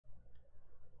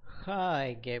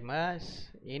Hi gamers.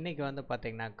 இன்றைக்கி வந்து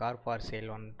பார்த்திங்கன்னா கார் ஃபார் சேல்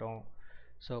வந்துட்டோம்.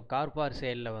 ஸோ கார் ஃபார்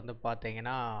சேலில் வந்து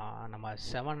பார்த்திங்கன்னா நம்ம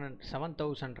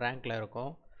 7,000 ரேங்க்கில்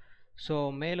இருக்கோம். ஸோ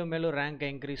மேலும் மேலும் ரேங்க்கை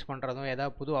இன்க்ரீஸ் பண்ணுறதும்,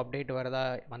 ஏதாவது புது அப்டேட் வரதா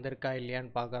வந்திருக்கா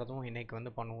இல்லையான்னு பார்க்குறதும் இன்றைக்கி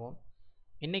வந்து பண்ணுவோம்.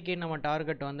 இன்றைக்கி நம்ம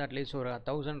டார்கெட் வந்து அட்லீஸ்ட் ஒரு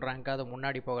 1000 ரேங்க்காவது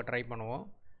முன்னாடி போக ட்ரை பண்ணுவோம்.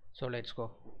 So let's go,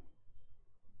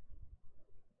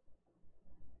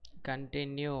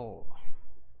 continue.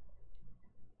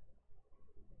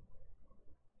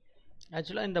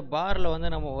 ஆக்சுவலாக இந்த பாரில் வந்து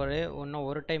நம்ம இன்னும்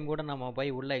ஒரு டைம் கூட நம்ம போய்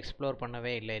உள்ளே எக்ஸ்ப்ளோர்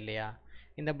பண்ணவே இல்லை இல்லையா?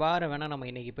 இந்த பாரை வேணால் நம்ம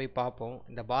இன்றைக்கி போய் பார்ப்போம்.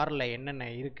 இந்த பாரில் என்னென்ன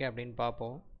இருக்குது அப்படின்னு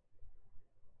பார்ப்போம்.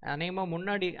 அநேகமாக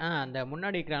முன்னாடி அந்த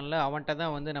முன்னாடி இருக்கிறான்ல, அவன்கிட்ட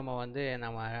தான் வந்து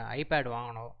நம்ம ஐபேட்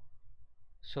வாங்கணும்.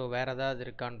 ஸோ வேறு ஏதாவது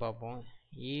இருக்கான்னு பார்ப்போம்.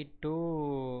 E2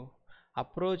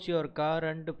 approach your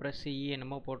car and press இ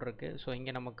என்னமோ போட்டிருக்கு. ஸோ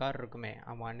இங்கே நம்ம கார் இருக்குமே,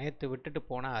 ஆமாம், நேற்று விட்டுட்டு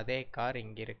போனால் அதே கார்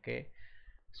இங்கே இருக்குது.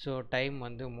 ஸோ டைம்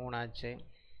வந்து 3 ஆச்சு.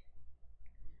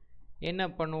 என்ன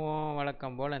பண்ணுவோம்,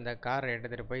 வழக்கம் போல் இந்த காரை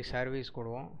எடுத்துகிட்டு போய் சர்வீஸ்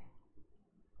கொடுவோம்.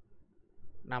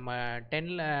 நம்ம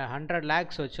 100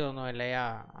 லேக்ஸ் வச்சுருந்தோம் இல்லையா?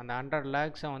 அந்த 100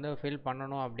 லேக்ஸை வந்து ஃபில்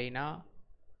பண்ணணும் அப்படின்னா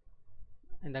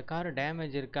இந்த கார்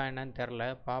டேமேஜ் இருக்கா என்னன்னு தெரில,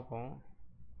 பார்ப்போம்.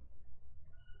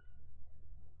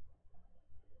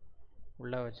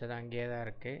 உள்ளே வச்சது அங்கேயே தான்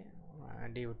இருக்குது.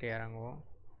 வண்டி விட்டு இறங்குவோம்.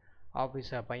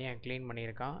 ஆஃபீஸை பையன் க்ளீன்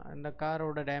பண்ணியிருக்கான். இந்த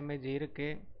காரோட டேமேஜ்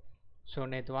இருக்குது. ஸோ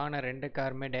நேற்று வாங்கின 2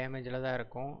 காருமே டேமேஜில் தான்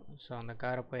இருக்கும். ஸோ அந்த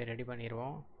காரை போய் ரெடி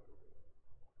பண்ணிடுவோம்.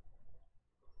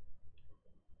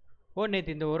 ஓ,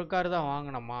 நேற்று இந்த ஒரு கார் தான்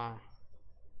வாங்கினோமா?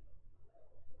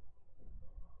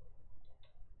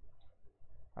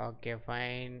 ஓகே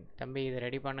ஃபைன் தம்பி, இதை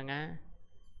ரெடி பண்ணுங்கள்.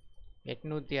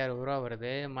 860 ரூபா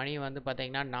வருது. மணி வந்து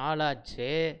பார்த்திங்கன்னா 4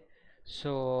 ஆச்சு.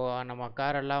 ஸோ நம்ம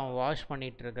காரெல்லாம் வாஷ்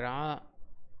பண்ணிகிட்ருக்குறான்.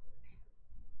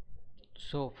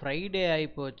 ஸோ ஃப்ரைடே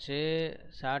ஆகிப்போச்சு.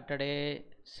 சாட்டர்டே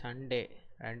சண்டே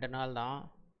 2 நாள் தான்.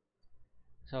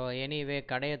 ஸோ எனிவே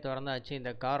கடையை திறந்தாச்சு.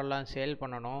 இந்த காரெல்லாம் சேல்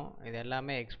பண்ணணும். இது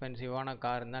எல்லாமே எக்ஸ்பென்சிவான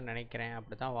காருன்னு தான் நினைக்கிறேன்.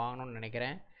 அப்படி தான் வாங்கணும்னு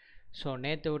நினைக்கிறேன். ஸோ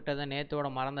நேற்று விட்டதை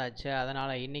நேற்றோட மறந்தாச்சு.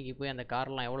 அதனால் இன்றைக்கி போய் அந்த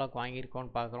காரெலாம் எவ்வளோக்கு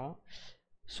வாங்கியிருக்கோன்னு பார்க்குறோம்.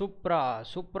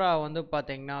 சூப்ரா வந்து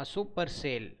பார்த்திங்கன்னா சூப்பர்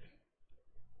சேல்.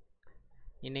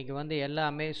 இன்றைக்கி வந்து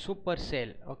எல்லாமே சூப்பர்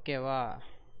சேல். ஓகேவா?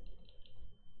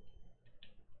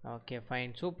 Okay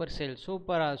fine. Super sale.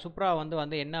 சூப்பரா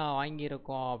வந்து என்ன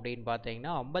வாங்கியிருக்கோம் அப்படின்னு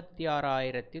பார்த்தீங்கன்னா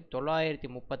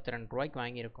 56,932 ரூபாய்க்கு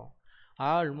வாங்கியிருக்கோம்.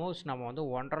 ஆல்மோஸ்ட் நம்ம வந்து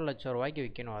 1,50,000 லட்சம் ரூபாய்க்கு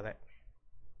விற்கணும் அதை.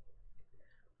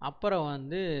 அப்புறம்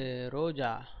வந்து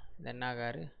ரோஜா, இது என்ன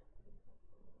காரு?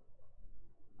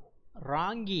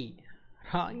 ராங்கி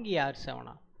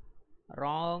R7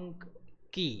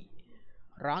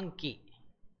 ராங்கி.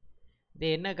 இது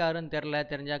என்ன காருன்னு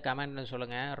தெரிஞ்சால் கமெண்ட்டில்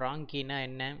சொல்லுங்கள். ராங்கின்னா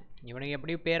என்ன? இவனுக்கு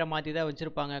எப்படியும் பேரை மாற்றி தான்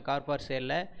வச்சுருப்பாங்க கார் ஃபார்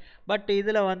சேலில். பட்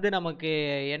இதில் வந்து நமக்கு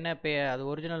என்ன அது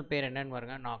ஒரிஜினல் பேர் என்னன்னு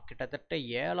பாருங்க. நான் கிட்டத்தட்ட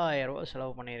 7,000 ரூபா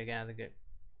செலவு பண்ணியிருக்கேன் அதுக்கு.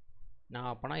 நான்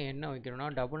அப்போனா என்ன விற்கணும்னா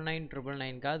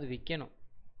 99,999 அது விற்கணும்.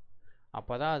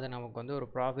 அப்போ தான் அது நமக்கு வந்து ஒரு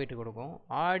ப்ராஃபிட் கொடுக்கும்.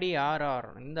 ஆடி RR,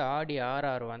 இந்த ஆடி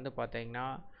RR வந்து பார்த்திங்கன்னா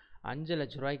 5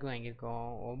 லட்ச ரூபாய்க்கு வாங்கியிருக்கோம்.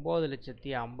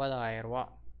 9,50,000 ரூபா.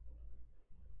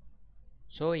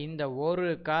 ஸோ இந்த ஒரு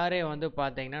காரே வந்து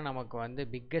பார்த்திங்கன்னா நமக்கு வந்து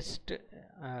பிக்கெஸ்ட்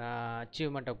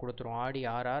அச்சீவ்மெண்ட்டை கொடுத்துரும் ஆடி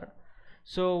RR.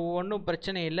 ஸோ ஒன்றும்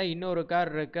பிரச்சனை இல்லை. இன்னொரு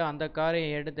கார் இருக்குது. அந்த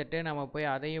காரையும் எடுத்துகிட்டு நம்ம போய்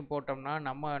அதையும் போட்டோம்னா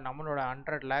நம்மளோட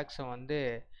 100 லேக்ஸை வந்து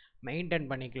மெயின்டைன்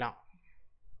பண்ணிக்கலாம்.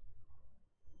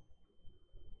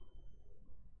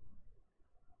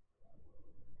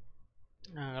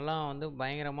 நாங்கள்லாம் வந்து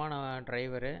பயங்கரமான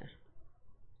டிரைவரு.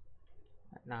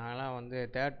 நாங்கள்லாம் வந்து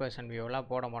 3rd பர்சன்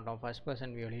வியூவெலாம் போட மாட்டோம். ஃபஸ்ட்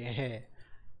பர்சன் வியூவிலேயே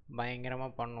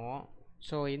பயங்கரமாக பண்ணுவோம்.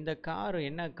 ஸோ இந்த காரு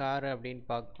என்ன காரு அப்படின்னு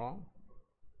பார்க்குறோம்.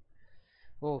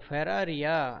 ஓ,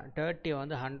 ஃபெராரியா 30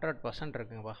 வந்து 100%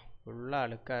 இருக்குங்கப்பா. ஃபுல்லாக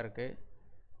அழுக்காக இருக்குது.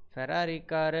 ஃபெராரி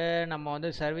காரு நம்ம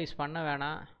வந்து சர்வீஸ் பண்ண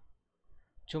வேணாம்.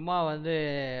 சும்மா வந்து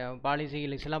பாலிசி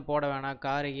கிலிசிலாம் போட வேணாம்.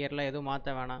 காரு கியர்லாம் எதுவும்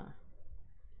மாற்ற வேணாம்.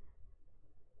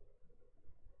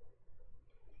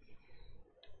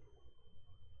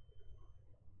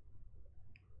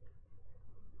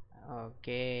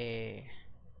 ஓகே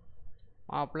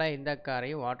மாப்பிள்ள, இந்த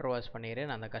காரையும் வாட்டர் வாஷ் பண்ணிடு.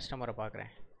 நான் அந்த கஸ்டமரை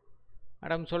பார்க்குறேன்.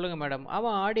 மேடம் சொல்லுங்கள் மேடம்.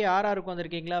 ஆமாம், ஆடி RRக்கு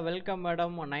வந்திருக்கீங்களா? Welcome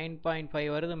madam. 9.5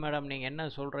 வருது மேடம். நீங்கள் என்ன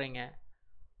சொல்கிறீங்க?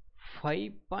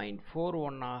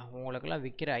 5.41 உங்களுக்கெல்லாம்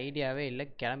விற்கிற ஐடியாவே இல்லை.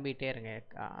 கிளம்பிகிட்டே இருங்க.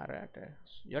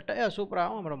 எட்டையா சூப்பராக.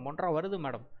 ஆமாம் மேடம், 1.5 வருது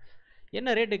மேடம்.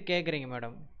 என்ன ரேட்டுக்கு கேட்குறீங்க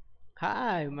மேடம்?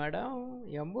 ஹாய் மேடம்,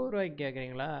 80 ரூபாய்க்கு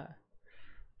கேட்குறீங்களா?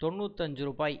 95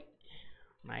 ரூபாய்.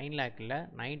 9 லேக் இல்லை,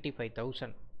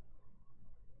 95,000.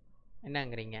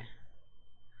 என்னங்கிறீங்க?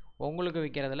 உங்களுக்கு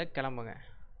விற்கிறதில்ல, கிளம்புங்க.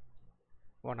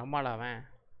 ஓ, நம்மளாவன்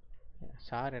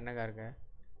சார் என்னக்கா இருக்கு?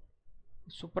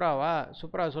 சூப்பராவா?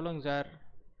 சூப்பரா சொல்லுங்கள் சார்.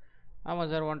 ஆமாம்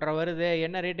சார், 1.5 வருது.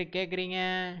 என்ன ரேட்டு கேட்குறீங்க?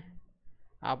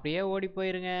 அப்படியே ஓடி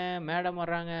போயிருங்க. மேடம்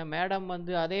வர்றாங்க. மேடம்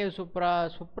வந்து அதே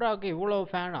சூப்பராவுக்கு இவ்வளோ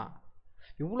ஃபேனா?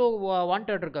 இவ்வளோ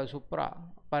வாண்டட் இருக்கா சூப்பரா?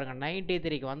 பாருங்கள்,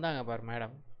 93க்கு வந்தாங்க பாரு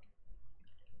மேடம்.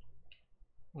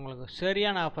 உங்களுக்கு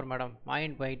சரியான ஆஃபர் மேடம்.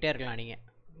 வாங்கிட்டு போயிட்டே இருக்கலாம் நீங்கள்.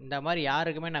 இந்த மாதிரி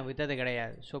யாருக்குமே நான் விற்றது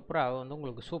கிடையாது. சூப்பராக வந்து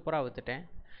உங்களுக்கு சூப்பராக விற்றுட்டேன்.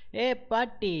 ஏ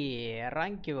பாட்டி,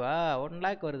 ராங்கிவா 1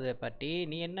 லேக் வருது பாட்டி.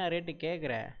 நீ என்ன ரேட்டு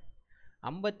கேட்குற?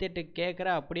 58 கேட்குற,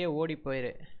 அப்படியே ஓடி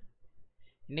போயிரு.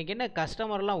 இன்றைக்கி என்ன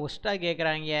கஸ்டமர்லாம் ஒஸ்ட்டாக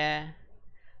கேட்குறாங்க?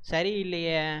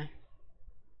 சரியில்லையே.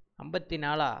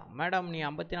 54 மேடம்? நீ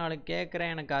 54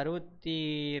 கேட்குறேன், எனக்கு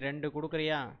 62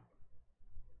 கொடுக்குறியா?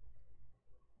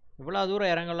 இவ்வளோ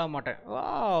தூரம் இறங்கலாம் மாட்டேன். ஓ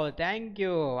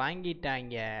தேங்க்யூ,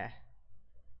 வாங்கிட்டாங்க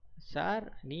சார்.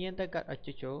 நீ எந்த கார்?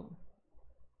 அச்சோ,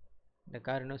 இந்த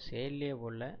கார் இன்னும் சேல்லையே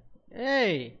போடல.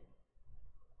 ஏய்,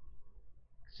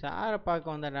 சாரை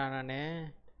பார்க்க வந்தேன்டா நான்.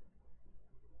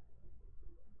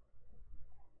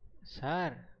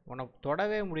 சார், உன்னை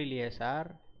தொடவே முடியலையே சார்.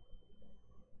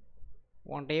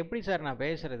 உன்கிட்ட எப்படி சார் நான்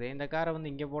பேசுகிறது? இந்த காரை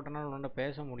வந்து இங்கே போட்டனால உன்னை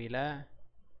பேச முடியல.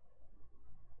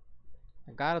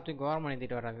 இந்த காரை தூக்கி ஓரமாக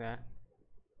நிறுத்திட்டு வரேன் சார்.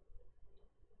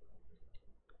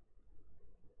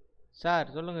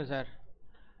 சார் சொல்லுங்கள் சார்.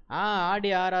 ஆடி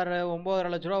RR 9.5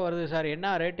 லட்ச ரூபா வருது சார்.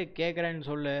 என்ன ரேட்டு கேட்குறேன்னு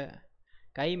சொல்லு.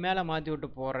 கை மேலே மாற்றி விட்டு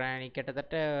போடுறேன். நீ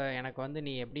கிட்டத்தட்ட எனக்கு வந்து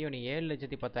நீ எப்படியோ நீ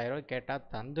 7,10,000 கேட்டால்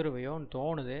தந்துருவையோன்னு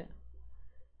தோணுது.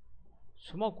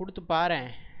 சும்மா கொடுத்து பாரேன்.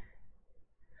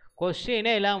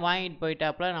 கொஸ்டினே எல்லாம் வாங்கிட்டு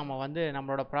போயிட்டாப்புல. நம்ம வந்து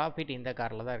நம்மளோட ப்ராஃபிட் இந்த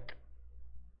காரில் தான் இருக்குது.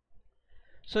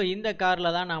 ஸோ இந்த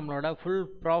காரில் தான் நம்மளோட ஃபுல்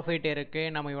ப்ராஃபிட்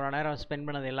இருக்குது. நம்ம இவ்வளோ நேரம் ஸ்பெண்ட்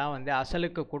பண்ணதெல்லாம் வந்து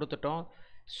அசலுக்கு கொடுத்துட்டோம்.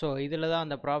 ஸோ இதில் தான்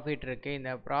அந்த ப்ராஃபிட் இருக்குது.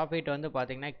 இந்த ப்ராஃபிட் வந்து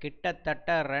பார்த்திங்கன்னா கிட்டத்தட்ட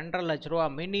 2.5 லட்ச ரூபா,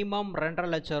 மினிமம் 2.5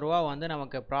 லட்ச ரூபா வந்து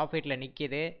நமக்கு ப்ராஃபிட்டில்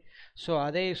நிற்கிது. ஸோ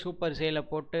அதே சூப்பர் சேலை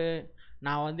போட்டு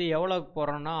நான் வந்து எவ்வளோக்கு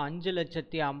போகிறேன்னா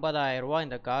 5,50,000 ரூபா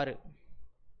இந்த காரு.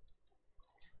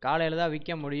 காலையில் தான்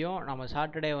விற்க முடியும். நம்ம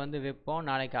சாட்டர்டே வந்து விற்போம்.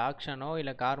 நாளைக்கு ஆக்ஷனோ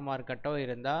இல்லை கார் மார்க்கெட்டோ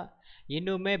இருந்தால்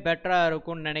இன்னுமே பெட்டராக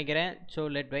இருக்கும்னு நினைக்கிறேன். So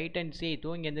let wait and C.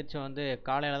 தூங்கி எந்திரிச்சு வந்து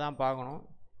காலையில் தான் பார்க்கணும்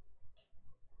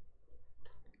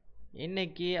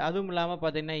இன்றைக்கி. அதுவும் இல்லாமல்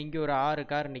பார்த்திங்கன்னா இங்கே ஒரு 6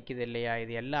 கார் நிற்கிது இல்லையா?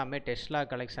 இது எல்லாமே டெஸ்லா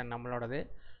கலெக்ஷன் நம்மளோடது.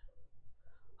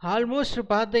 ஆல்மோஸ்ட்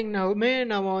பார்த்திங்கனாவுமே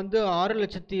நம்ம வந்து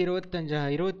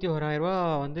 6,21,000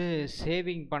 வந்து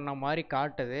சேவிங் பண்ண மாதிரி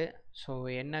காட்டுது. ஸோ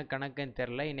என்ன கணக்குன்னு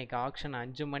தெரில. இன்றைக்கி ஆக்ஷன்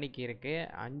 5 மணிக்கு இருக்குது.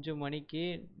 5 மணிக்கு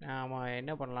நாம்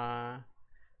என்ன பண்ணலாம்?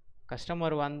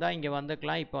 கஸ்டமர் வந்தால் இங்கே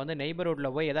வந்துக்கலாம். இப்போ வந்து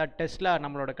நெய்பர்ஹுட்டில் போய் எதாவது டெஸ்லா,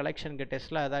 நம்மளோட கலெக்ஷனுக்கு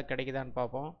டெஸ்லா எதாவது கிடைக்குதான்னு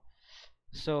பார்ப்போம்.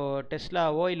 ஸோ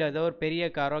டெஸ்லாவோ இல்லை ஏதோ ஒரு பெரிய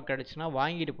காரோ கிடச்சுன்னா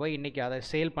வாங்கிட்டு போய் இன்றைக்கி அதை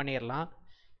சேல் பண்ணிடலாம்.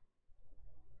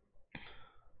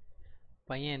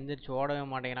 பையன் எந்திரிச்சு ஓடவே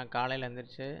மாட்டேங்கிறான் காலையில்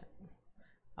எந்திரிச்சு.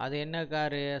 அது என்ன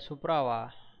காரு? சூப்பராவா?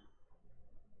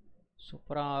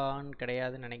 சூப்பரான்னு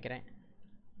கிடையாதுன்னு நினைக்கிறேன்.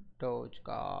 டோஜ்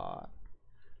கார்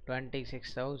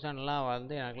 26,000லாம்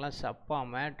வந்து எனக்குலாம் சப்பா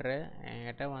மேட்ரு.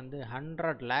 என்கிட்ட வந்து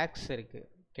 100 lakhs இருக்குது.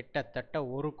 கிட்டத்தட்ட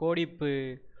 1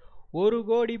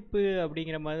 கோடிப்பு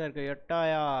அப்படிங்கிற மாதிரி தான் இருக்குது.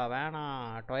 எட்டாயா வேணாம்,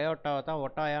 டொயோட்டாவை தான்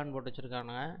ஒட்டாயான்னு போட்டு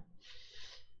வச்சுருக்கானுங்க.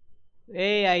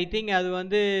 ஏய், ஐ திங்க் அது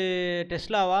வந்து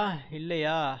டெஸ்லாவா?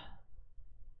 இல்லையா?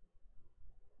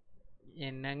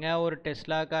 என்னங்க ஒரு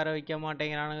டெஸ்லா காரை விற்க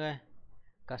மாட்டேங்கிறானுங்க.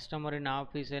 கஸ்டமரின்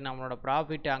ஆஃபீஸு, நம்மளோட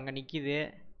ப்ராஃபிட் அங்கே நிற்கிது.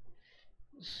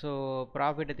 ஸோ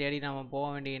ப்ராஃபிட்டை தேடி நம்ம போக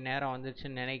வேண்டிய நேரம்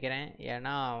வந்துருச்சுன்னு நினைக்கிறேன்.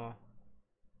 ஏன்னா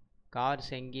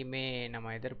கார்ஸ் எங்கேயுமே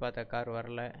நம்ம எதிர்பார்த்த கார்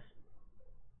வரல.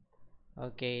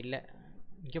 ஓகே, இல்லை,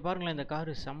 இங்கே பாருங்களேன், இந்த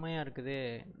காரு செம்மையாக இருக்குது.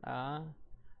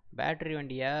 பேட்ரி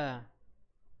வண்டியா?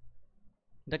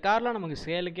 இந்த கார்லாம் நமக்கு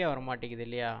சேலுக்கே வர மாட்டேங்குது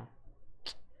இல்லையா?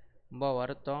 ரொம்ப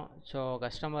வருத்தம். ஸோ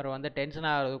கஸ்டமர் வந்து டென்ஷன்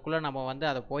ஆகிறதுக்குள்ளே நம்ம வந்து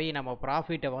அதை போய் நம்ம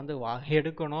ப்ராஃபிட்டை வந்து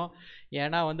எடுக்கணும்.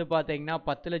 ஏன்னா வந்து பார்த்திங்கன்னா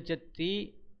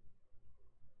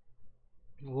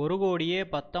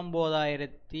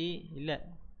 1,19,000 இல்லை,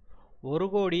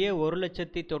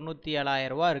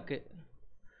 1,01,97,000 இருக்குது.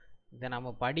 இதை நம்ம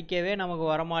படிக்கவே நமக்கு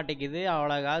வரமாட்டேங்குது.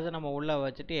 அவ்வளோ காசு நம்ம உள்ளே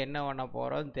வச்சுட்டு என்ன பண்ண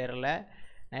போகிறோன்னு தெரில.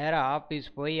 நேராக ஆஃபீஸ்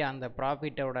போய் அந்த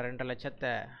ப்ராஃபிட்டோட 2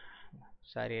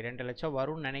 லட்சம்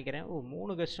வரும்னு நினைக்கிறேன்.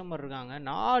 3 கஸ்டமர் இருக்காங்க.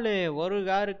 ஒரு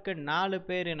காருக்கு 4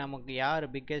 பேர். நமக்கு யார்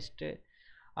பிக்கெஸ்ட்டு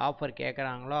ஆஃபர்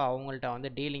கேட்குறாங்களோ அவங்கள்ட்ட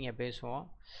வந்து டீலிங்கை பேசுவோம்.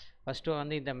 ஃபஸ்ட்டு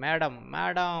வந்து இந்த மேடம்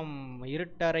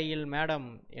இருட்டறையில் மேடம்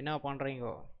என்ன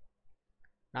பண்ணுறீங்கோ?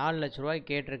 4 லட்ச ரூபாய்க்கு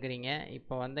கேட்டிருக்கிறீங்க.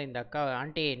 இப்போ வந்து இந்த அக்கா,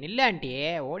 ஆண்டி நில்ல ஆண்டி,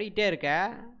 ஓடிட்டே இருக்க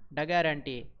டகார்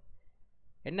ஆண்டி,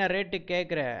 என்ன ரேட்டு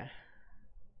கேட்குற?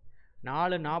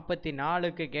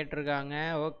 4,44க்கு கேட்டிருக்காங்க.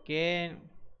 ஓகே,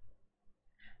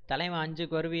 தலைவன்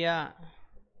 5க்கு வருவியா?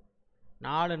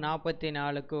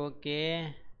 4,44க்கு ஓகே.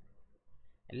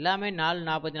 எல்லாமே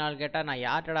 4:44 கேட்டால் நான்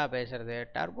யார்ட்டடா பேசுகிறது?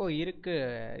 டர்போ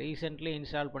இருக்குது, ரீசெண்ட்லி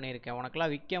இன்ஸ்டால் பண்ணியிருக்கேன்,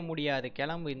 உனக்கெல்லாம் விற்க முடியாது,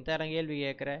 கிளம்பு. இந்த கேள்வி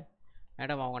கேட்குற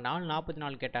மேடம். அவங்க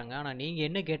 4:44 கேட்டாங்க, ஆனால் நீங்கள்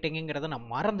என்ன கேட்டீங்கிறத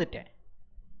நான் மறந்துட்டேன்.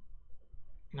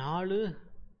 4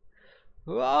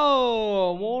 ஓ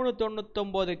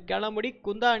 3:99 கிளம்புடி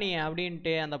குந்தாணி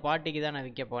அப்படின்ட்டு அந்த பாட்டிக்கு தான் நான்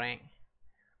விற்க போகிறேன்.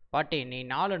 பாட்டி நீ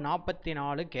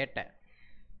 4:44 கேட்ட,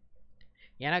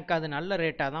 எனக்கு அது நல்ல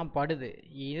ரேட்டாக தான் படுது.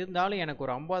 இருந்தாலும் எனக்கு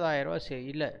ஒரு 50,000 ரூபா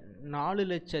இல்லை,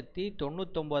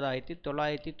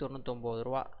 4,99,999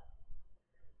 ரூபா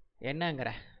என்னங்கிற,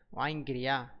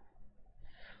 வாங்கிக்கிறியா?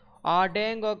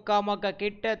 அடேங்கொக்கா மக்கா,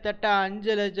 கிட்டத்தட்ட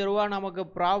 5 லட்ச ரூபா நமக்கு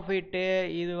ப்ராஃபிட்டு.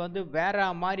 இது வந்து வேற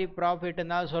மாதிரி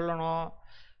ப்ராஃபிட்டுன்னு தான் சொல்லணும்.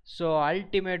 ஸோ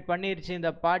அல்டிமேட் பண்ணிருச்சு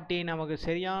இந்த பாட்டி, நமக்கு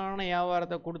சரியான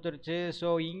வியாபாரத்தை கொடுத்துருச்சு. ஸோ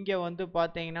இங்கே வந்து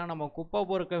பார்த்தீங்கன்னா நம்ம குப்பை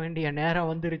பொறுக்க வேண்டிய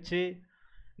நேரம் வந்துருச்சு.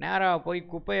 நேராக போய்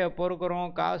குப்பையை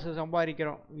பொறுக்கிறோம், காசு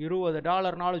சம்பாதிக்கிறோம்.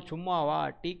 $20 சும்மாவா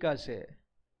டீ காசு?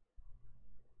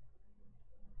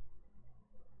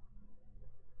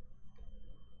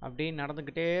 அப்படியே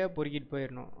நடந்துக்கிட்டே பொறுக்கிட்டு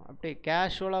போயிடணும், அப்படியே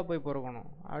கேஷுவலாக போய் பொறுக்கணும்,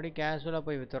 அப்படியே கேஷுவலாக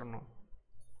போய் விற்றுறணும்.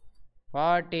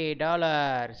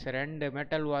 $40 2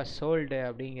 மெட்டல் வாஷ் சோல்டு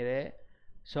அப்படிங்குது.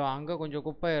 ஸோ அங்கே கொஞ்சம்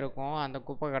குப்பை இருக்கும், அந்த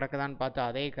குப்பை கிடக்குதான்னு பார்த்து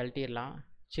அதையே கழட்டிடலாம்,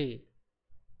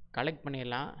 கலெக்ட்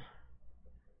பண்ணிடலாம்.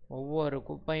 ஒவ்வொரு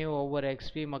குப்பையும் ஒவ்வொரு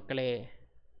எக்ஸ்பி மக்களே.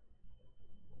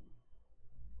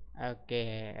 ஓகே,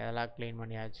 இதெல்லாம் க்ளீன்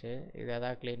பண்ணியாச்சு. இதை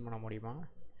தான் க்ளீன் பண்ண முடியுமா?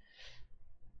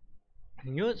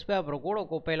 நியூஸ் பேப்பரை கூட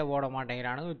குப்பையில் போட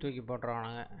மாட்டேங்கிறானுங்க, தூக்கி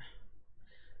போட்டுருவானுங்க.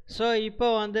 ஸோ இப்போ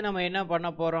வந்து நம்ம என்ன பண்ண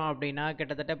போகிறோம் அப்படின்னா,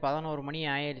 கிட்டத்தட்ட 11 மணி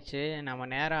ஆயிடுச்சு. நம்ம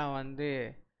நேராக வந்து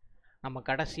நம்ம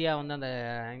கடைசியாக வந்து அந்த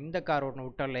இந்த கார் ஒன்று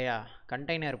விட்டோம் இல்லையா,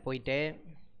 கண்டெய்னர் போயிட்டு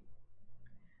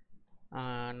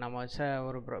நம்ம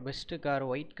ஒரு பெஸ்ட்டு கார்,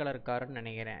 ஒயிட் கலர் காருன்னு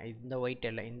நினைக்கிறேன். இந்த ஒயிட்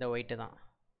இல்லை, இந்த ஒயிட்டு தான்.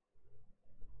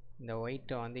 இந்த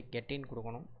ஒயிட்டை வந்து கெட்டின்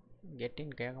கொடுக்கணும்.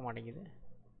 கெட்டின் கேட்க மாட்டேங்குது.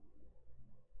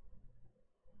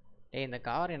 இந்த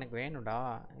கார் எனக்கு வேணும்டா.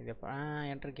 இது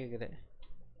என்ட்ரு கேட்குது.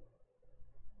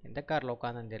 எந்த காரில்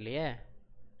உட்காந்துன்னு தெரியலையே.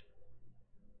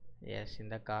 எஸ்,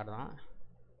 இந்த கார் தான்.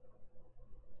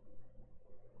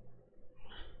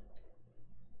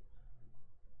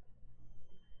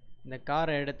 இந்த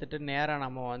காரை எடுத்துகிட்டு நேராக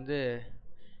நம்ம வந்து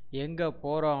எங்கே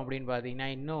போகிறோம் அப்படின்னு பார்த்தீங்கன்னா,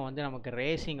 இன்னும் வந்து நமக்கு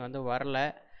ரேசிங் வந்து வரல.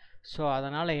 ஸோ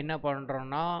அதனால் என்ன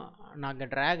பண்ணுறோன்னா,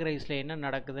 நாங்கள் ட்ராக் ரேஸில் என்ன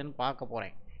நடக்குதுன்னு பார்க்க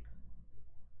போகிறேன்.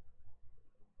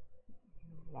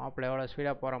 மாப்பிள்ளை எவ்வளோ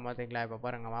ஸ்பீடாக போகிறோம் பார்த்தீங்களா? இப்போ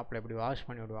பாருங்கள், மாப்பிள்ளை எப்படி வாஷ்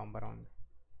பண்ணி விடுவான் பாருங்க.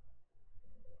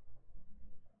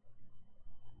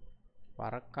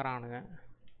 பறக்கிறானுங்க.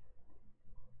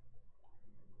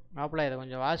 மாப்பிள்ளை இதை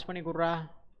கொஞ்சம் வாஷ் பண்ணி கொடுறா.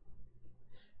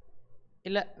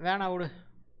 இல்லை வேணாம் விடு,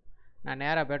 நான்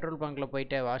நேராக பெட்ரோல் பங்க்கில்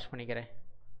போயிட்டு வாஷ் பண்ணிக்கிறேன்.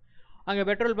 அங்கே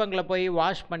பெட்ரோல் பங்க்கில் போய்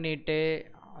வாஷ் பண்ணிவிட்டு,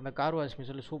 அந்த கார் வாஷ்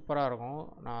மிஷினில் சூப்பராக இருக்கும்.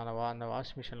 நான் அந்த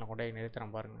வாஷ் மிஷினில் கொண்டு போய்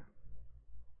நிறுத்துகிறேன் பாருங்கள்.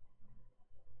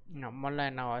 நம்மளாம்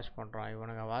என்ன வாஷ் பண்ணுறோம்,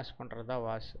 இவனுங்க வாஷ் பண்ணுறது தான்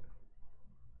வாஷ்.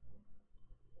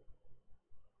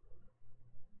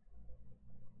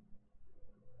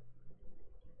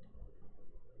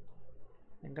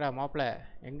 எங்கடா மாப்பிள்ளை,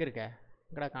 எங்கே இருக்க?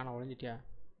 எங்கடா காண ஒழிஞ்சிட்டியா?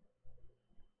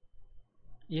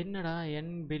 என்னடா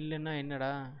என் பில்லுன்னா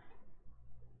என்னடா?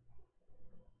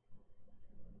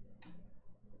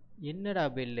 என்னடா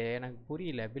பில்லு? எனக்கு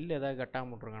புரியல. பில்லு ஏதாவது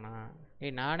கட்டாமல் விட்ருக்கானா?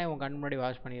 நானே உன் கண் முன்னாடி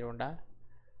வாஷ் பண்ணிடுவேன்டா,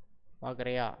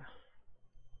 பார்க்குறியா?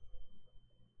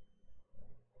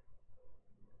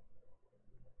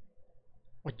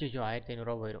 அச்சோ,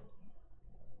 1500 போயிடும்.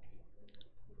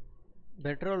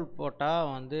 பெட்ரோல்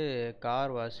போட்டால் வந்து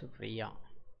கார் வாஷ் ஃப்ரீயா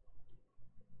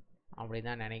அப்படி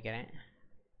தான் நினைக்கிறேன்.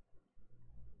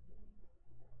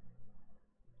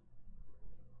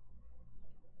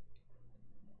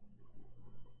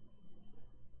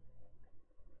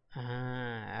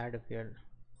 Add fuel.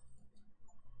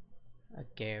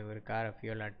 ஓகே, ஒரு காரை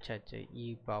ஃபியூல் அடிச்சாச்சு.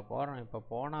 இப்போ போகிறோம். இப்போ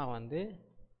போனால் வந்து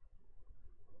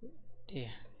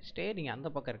ஸ்டேரிங் அந்த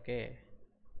பக்கம் இருக்கு.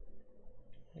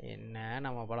 என்ன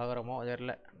நம்ம பழகிறோமோ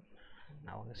தெரில,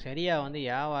 அவங்க சரியாக வந்து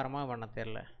வியாபாரமாக பண்ண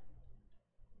தெரில.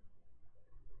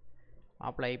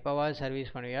 மாப்பிள்ளை இப்போவா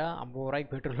சர்வீஸ் பண்ணுவியா? 50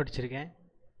 ரூபாய்க்கு பெட்ரோல் அடிச்சிருக்கேன்,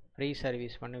 ஃப்ரீ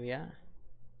சர்வீஸ் பண்ணுவியா?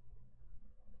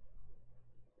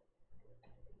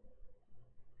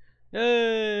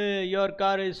 Your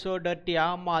car is so dirty.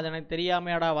 ஆமாம், அது எனக்கு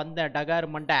தெரியாமையாடா வந்தேன். டகார்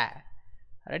மண்டை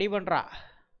ரெடி பண்ணுறா.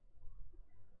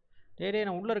 டேய்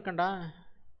நான் உள்ளே இருக்கேன்டா.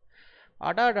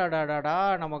 அடாடாடாடாடா,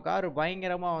 நம்ம காரு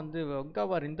பயங்கரமாக வந்து எங்கே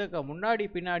பாரு, இந்த முன்னாடி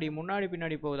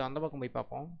பின்னாடி போகுது. அந்த பக்கம் போய்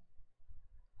பார்ப்போம்.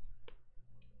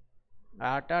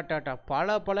 அட்டாட்டாட்டா,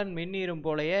 பலன்னு மின்னிரும்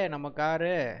போலையே நம்ம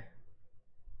காரு.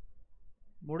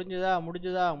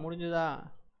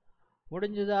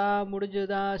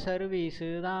 முடிஞ்சுதா சர்வீஸு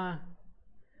தான்.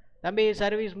 தம்பி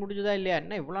சர்வீஸ் முடிஞ்சுதா இல்லையா?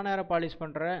 என்ன இவ்வளோ நேரம் பாலிஷ்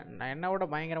பண்ணுறேன்? நான் என்ன விட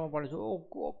பயங்கரமாக பாலிஷ். ஓ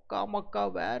கோக்கா மக்கா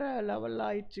வேற லெவல்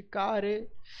ஆயிடுச்சு காரு.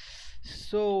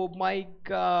 ஸோ மை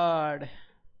காட்,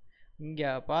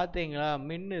 இங்கே பார்த்தீங்களா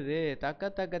மின்னுது, தக்க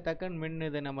தக்க தக்கன்னு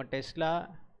மின்னுது நம்ம டெஸ்லா.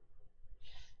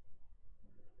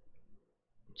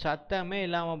 சத்தமே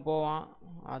இல்லாமல் போவான்,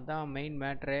 அதுதான் மெயின்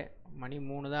மேட்ரு. மணி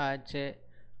 3 தான் ஆச்சு.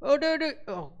 ஓடு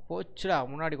ஓ போச்சுடா,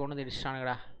 முன்னாடி கொண்டு வந்து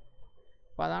இடிச்சிட்டானுங்கடா.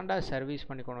 இப்போ தான்டா சர்வீஸ்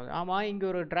பண்ணி கொண்டு வந்து. ஆமாம், இங்கே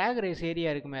ஒரு ட்ராக் ரேஸ்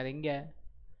ஏரியா இருக்குமே, அது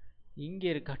இங்கே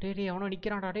இருக்கா? டே எவனோ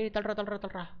நிற்கிறான்டா, டே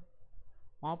தள்ளுறா.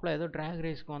 மாப்பிள்ள ஏதோ ட்ராக்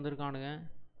ரேஸ்க்கு வந்திருக்கானுங்க.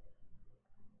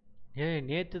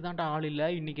 நேற்று தான்டா ஆள் இல்லை,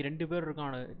 இன்றைக்கி 2 பேர்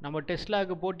இருக்கானு. நம்ம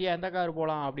டெஸ்லாவுக்கு போட்டியாக எந்த கார்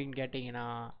போகலாம் அப்படின்னு கேட்டிங்கன்னா,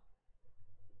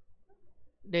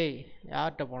 டேய்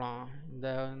யார்கிட்ட போகலாம்? இந்த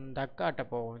அக்காட்ட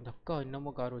போவோம். இந்த அக்கா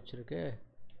இன்னமும் கார் வச்சுருக்கு.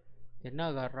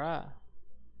 என்ன கார்ரா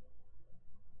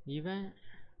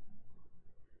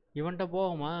இவன்கிட்ட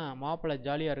போவோமா? மாப்பிள்ளை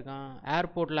ஜாலியாக இருக்கான்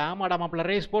ஏர்போர்ட்டில். ஆமாடா மாப்பிள்ளை,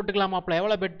 ரேஸ் போட்டுக்கலாம் மாப்பிள்ளை.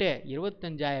 எவ்வளோ பெட்டு?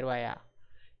 25,000 ரூபாயா?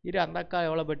 இரு, அந்த அக்கா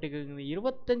எவ்வளோ பெட்டுக்கு?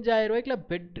 25,000 ரூபாய்க்குள்ள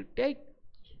பெட்டு? டே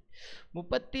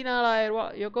 34,000 ரூபா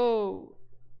யோக்கோ.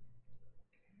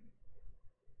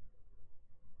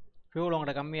 ஃபியூல்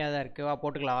உங்கள்கிட்ட கம்மியாக தான் இருக்குது, வா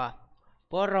போட்டுக்கலாவா?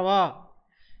 போடுறவா?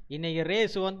 இன்றைக்கி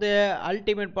ரேஸ் வந்து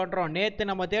அல்டிமேட் பண்ணுறோம்.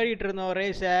 நேற்று நம்ம தேடிட்டு இருந்தோம்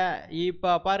ரேஸை,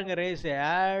 இப்போ பாருங்கள் ரேஸு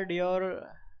ஆட் யோர்.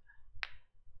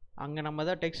 அங்கே நம்ம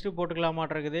தான் டெக்ஸ்ட்டு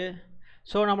போட்டுக்கலாமாட்டிருக்குது.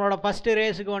 ஸோ நம்மளோட ஃபஸ்ட்டு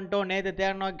ரேஸுக்கு வந்துட்டோம். நேற்று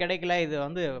தேடினோம் கிடைக்கல. இது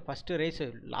வந்து ஃபஸ்ட்டு ரேஸு,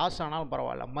 லாஸ் ஆனாலும்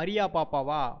பரவாயில்ல. மரியா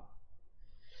பாப்பாவா?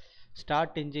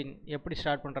 ஸ்டார்ட் இன்ஜின் எப்படி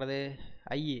ஸ்டார்ட் பண்ணுறது?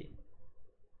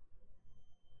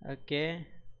 ஓகே,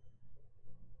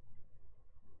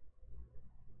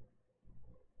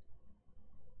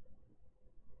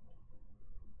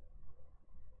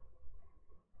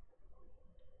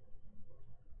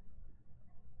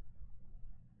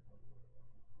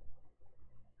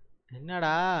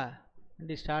 என்னடா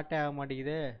வண்டி ஸ்டார்ட்டே ஆக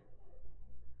மாட்டேங்குது?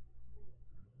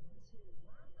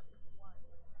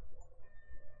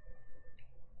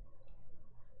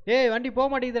 ஏய் வண்டி போக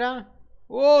மாட்டேங்குதுடா.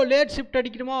 ஓ லேட் ஷிஃப்ட்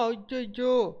அடிக்கணுமா?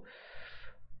 அச்சோ,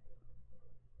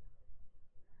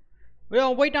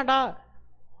 அவன் போயிட்டான்டா.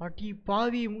 அடி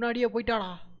பாவி, முன்னாடியே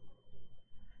போயிட்டாடா.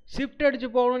 ஷிஃப்ட் அடித்து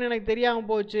போகணும்னு எனக்கு தெரியாமல்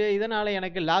போச்சு. இதனால்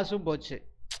எனக்கு லாஸும் போச்சு.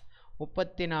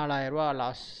 34,000 ரூபா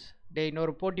லாஸ். டே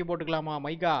இன்னொரு போட்டி போட்டுக்கலாமா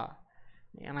மைக்கா?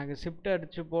 எனக்கு ஷிஃப்ட்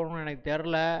அடித்து போகணும்னு எனக்கு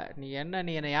தெரில. நீ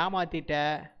என்னை ஏமாற்றிட்ட.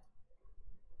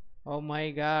 ஓ மை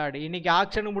காட், இன்னைக்கு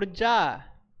ஆக்ஷனு முடிஞ்சா?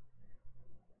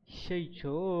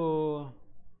 ஷோ,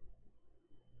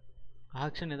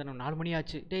 ஆக்ஷன் எதனா 4 மணி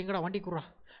ஆச்சு. டே எங்கடா வண்டி குடுறா?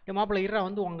 டே மாப்பிள்ளை இருறா,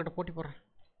 வந்து உங்ககிட்ட போட்டி போடுறேன்.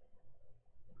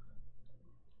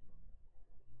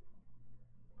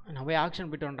 நான் போய்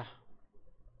ஆக்ஷன் போய்ட்டு வேண்டா.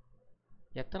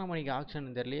 எத்தனை மணிக்கு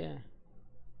ஆக்ஷன் தெரியலையே.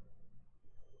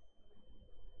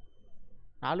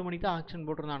 4 மணிக்கு தான் ஆக்ஷன்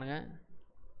போட்டிருந்தானுங்க.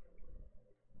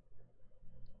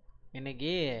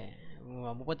 இன்னைக்கு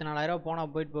 34,000 ரூபா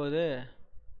போனால் போயிட்டு போகுது.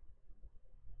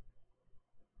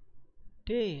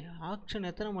 டேய் ஆக்ஷன்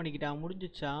எத்தனை மணிக்கிட்டா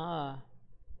முடிஞ்சிச்சா?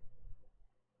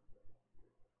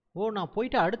 ஓ நான்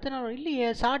போயிட்டு அடுத்த நாள் இல்லையே,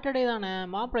 சாட்டர்டே தானே.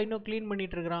 மாப்பிள்ளை இன்னும் க்ளீன்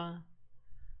பண்ணிட்டு இருக்கிறான்.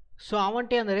 ஸோ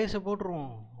அவன்கிட்டே அந்த ரேஸை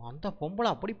போட்டுருவோம். அந்த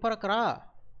பொம்பளை அப்படி பறக்கிறா.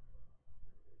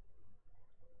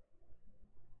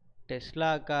 டெஸ்லா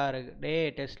காரு, டே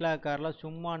டெஸ்லா கார்லாம்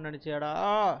சும்மா நினச்சியாடா?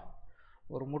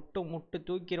 ஒரு முட்டு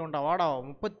தூக்கிடுவோம்டா. வாடா,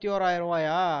 31,000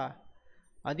 ரூபாயா?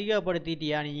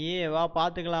 அதிகப்படுத்திட்டியா நீ? வா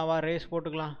பார்த்துக்கலாம், வா ரேஸ்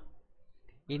போட்டுக்கலாம்.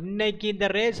 இன்னைக்கு இந்த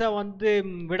ரேஸை வந்து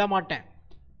விட மாட்டேன்.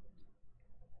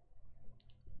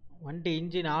 வண்டி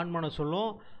இன்ஜின் ஆன் பண்ண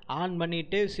சொல்லும், ஆன்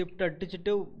பண்ணிவிட்டு ஷிஃப்ட்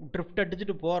அடிச்சுட்டு ட்ரிஃப்ட்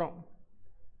அடிச்சுட்டு போகிறோம்.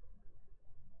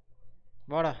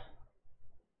 வாடா.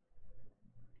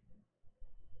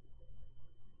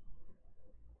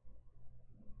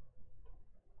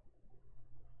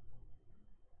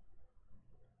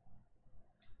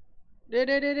 டே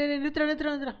நிறுத்துறா.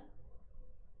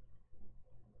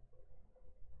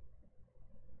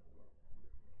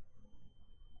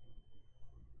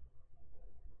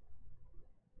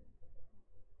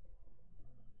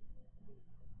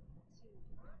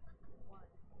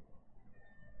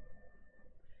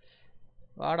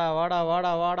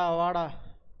 வாடா.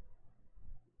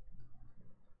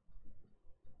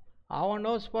 அவன்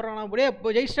நோஸ் போடுறான். அப்படியே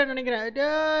ஜெயிச்சிட்டான்னு நினைக்கிறேன்.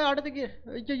 அடுத்துக்கு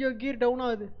ஐயோ கீர் டவுன்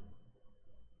ஆகுது.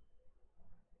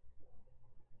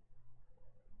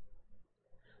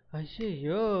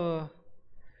 ஐயோ,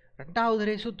 2வது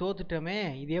ரேஸும் தோத்துட்டோமே.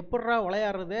 இது எப்பட்றா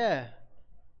விளையாடுறது?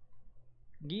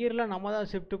 கியர்லாம் நம்ம தான்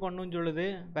ஷிஃப்ட் பண்ணணும்னு சொல்லுது.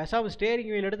 பேசாமல்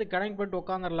ஸ்டேரிங் வீல் எடுத்து கனெக்ட் பண்ணிட்டு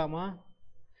உட்காந்துடலாமா?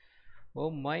 ஓ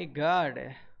மை காட்,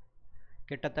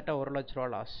 கிட்டத்தட்ட 1 லட்ச ரூபா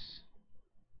லாஸ்.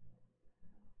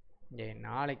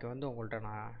 நாளைக்கு வந்து உங்கள்கிட்ட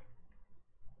நான்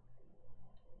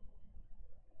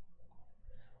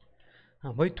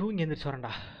நான் போய் தூங்கி எந்திரிச்சு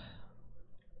வரேன்டா.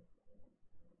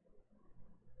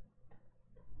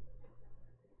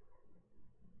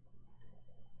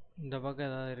 இந்த பக்கம்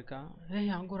ஏதாவது இருக்கா?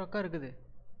 ஏய், அங்கே ஒரு அக்கா இருக்குது.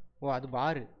 ஓ, அது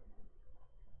பாரு.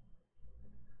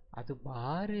 அது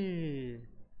பாரு,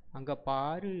 அங்கே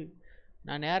பாரு.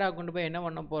 நான் நேராக கொண்டு போய் என்ன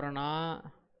பண்ண போகிறேன்னா,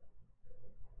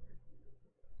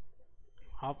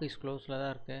 ஆஃபீஸ் க்ளோஸில்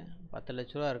தான் இருக்கு. 10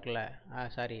 லட்ச ரூபா இருக்குல்ல,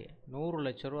 சாரி 100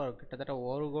 லட்ச ரூபா கிட்டத்தட்ட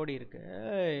 1 கோடி இருக்கு.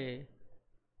 ஏய்,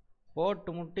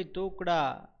 போட்டு முட்டி தூக்குடா,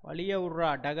 வழிய விட்றா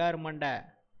டகார் மண்டை.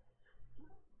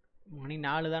 மணி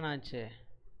 4 தானே ஆச்சு.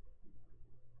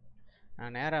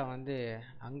 நான் நேராக வந்து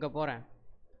அங்கே போகிறேன்.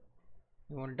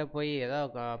 இவன்கிட்ட போய்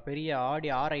ஏதாவது பெரிய ஆடி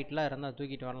R8 இருந்தால்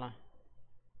தூக்கிட்டு வரலாம்.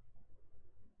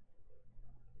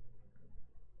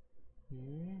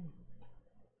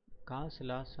 காசு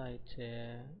லாஸ் ஆயிடுச்சு.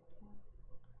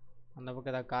 அந்த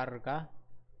பக்கம் ஏதாவது கார் இருக்கா?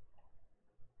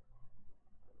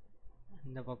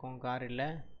 இந்த பக்கம் கார் இல்லை.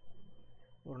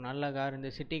 ஒரு நல்ல கார் இந்த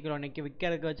சிட்டிக்குள்ள நிற்க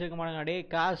விற்கிறதுக்கு வச்சுருக்க மாட்டாங்க. டே,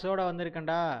 காசோடு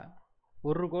வந்திருக்கேன்டா.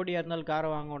 1 கோடியாக இருந்தாலும் காரை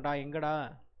வாங்குவோம்டா. எங்கடா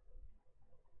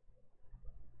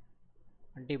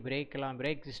வண்டி?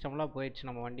 பிரேக் சிஸ்டம்லாம் போயிடுச்சு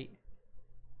நம்ம வண்டி.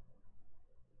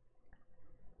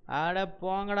 ஆட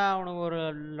போங்கடா, அவனுக்கு ஒரு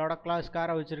லொட கிளாஸ்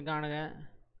காரை வச்சுருக்கானுங்க.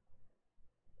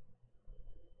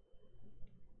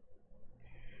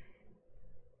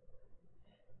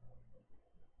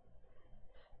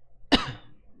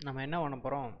 நம்ம என்ன பண்ண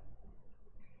போகிறோம்?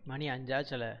 மணி 5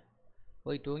 ஆச்சுல,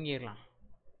 போய் தூங்கிடலாம்.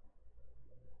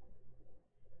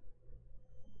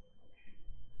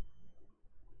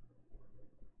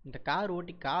 இந்த கார்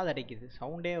ஓட்டி காது அடைக்குது,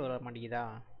 சவுண்டே வர மாட்டேங்குதா?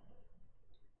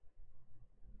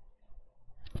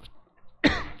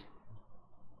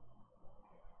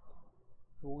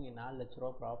 தூங்கி 4 லட்ச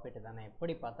ரூபா ப்ராஃபிட் தானே,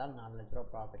 எப்படி பார்த்தாலும் 4 லட்ச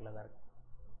ரூபா ப்ராஃபிட்டில் தான் இருக்கு.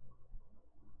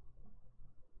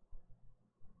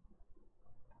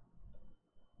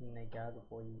 இன்னைக்காவது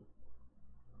போய்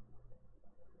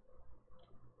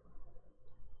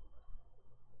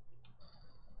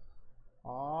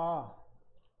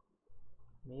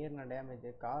மீறின டேமேஜ்.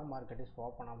 Car market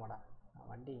swap பண்ணாமடா. நான்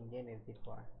வண்டி இங்கேயே நிறுத்திட்டு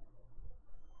போகிறேன்.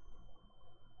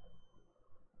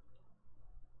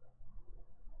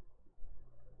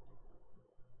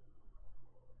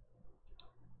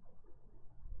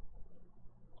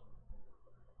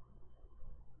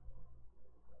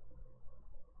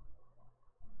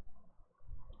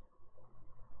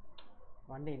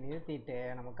 வண்டி நிறுத்திட்டு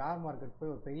நம்ம கார் மார்க்கெட்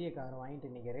போய் ஒரு பெரிய கார்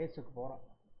வாங்கிட்டு இன்றைக்கி ரேஸுக்கு போகிறோம்.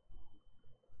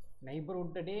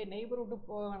 நெய்பர்ஹுட்டு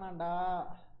போக வேணாண்டா.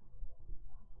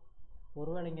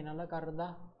 ஒருவேளை இங்கே நல்ல கார் இருந்தா,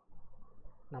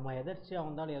 நம்ம எதர்ச்சியாக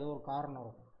வந்தாலும் ஏதோ ஒரு காரணம்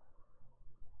இருக்கும்.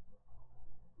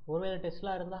 ஒருவேளை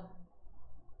டெஸ்லா இருந்தா,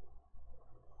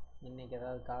 இன்றைக்கி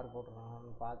ஏதாவது கார்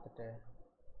போட்டுருக்கோம்னு பார்த்துட்டு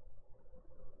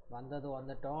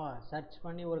வந்துட்டோம். சர்ச்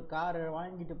பண்ணி ஒரு கார்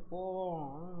வாங்கிட்டு போவோம்.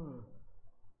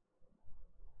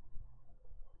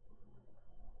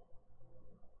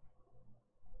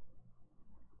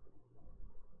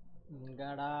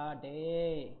 இங்கடா டே,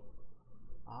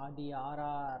 ஆடி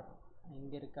RR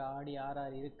எங்கே இருக்கா? ஆடி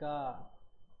RR இருக்கா?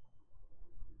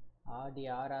 ஆடி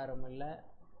RRம் இல்லை,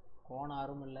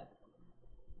 கோனாரும் இல்லை.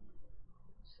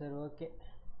 சரி, ஓகே,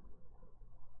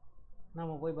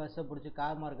 நம்ம போய் பஸ்ஸை பிடிச்சி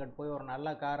கார் மார்க்கெட் போய் ஒரு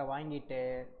நல்ல காரை வாங்கிட்டு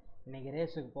இன்றைக்கி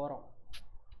ரேஸுக்கு போகிறோம்.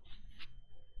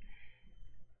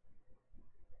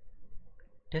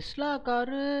 டெஸ்லா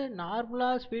காரு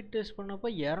நார்மலாக ஸ்பீட் டெஸ்ட் பண்ணப்போ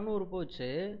 200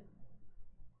 போச்சு.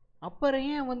 அப்புறம்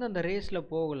ஏன் வந்து அந்த ரேஸில்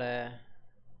போகலை?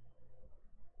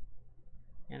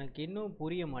 எனக்கு இன்னும்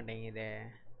புரிய மாட்டேங்குதே.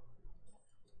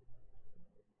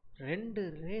 2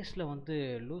 ரேஸில் வந்து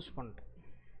லூஸ் பண்ணிட்டேன்.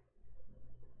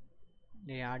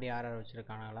 ஆடி RR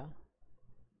வச்சுருக்கானாங்களா?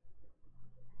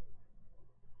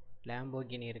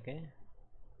 லேம்போகினி இருக்கு.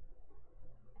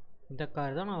 இந்த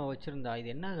கார் தான் நான் வச்சுருந்தா.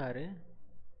 இது என்ன காரு?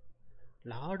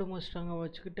 லார்டு மஸ்டாங்க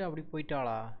வச்சுக்கிட்டு அப்படி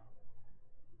போயிட்டாளா?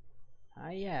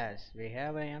 Yes, we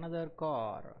have another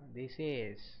car. This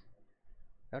is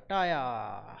Toyota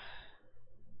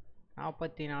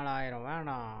 44,000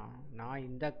 வேணாம். நான்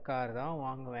இந்த கார் தான்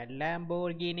வாங்குவேன்.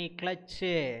 லேம்போகினி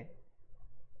கிளச்சு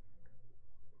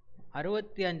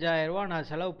 65,000 ரூபா நான்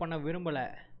செலவு பண்ண விரும்பலை.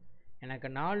 எனக்கு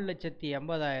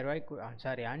 4,80,000 ரூபாய்க்கு,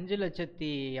 சாரி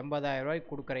 5,80,000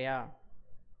 ரூபாய்க்கு கொடுக்குறியா?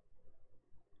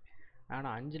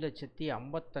 ஆனால்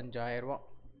 5,55,000 ரூபா.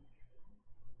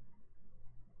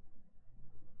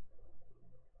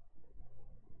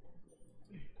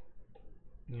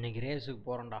 இன்னைக்கு ரேஸுக்கு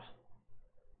போகிறேன்டா.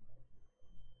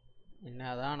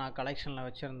 என்னதான் நான் கலெக்ஷனில்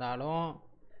வச்சுருந்தாலும்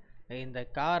இந்த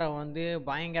காரை வந்து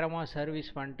பயங்கரமாக சர்வீஸ்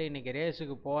பண்ணிட்டு இன்றைக்கி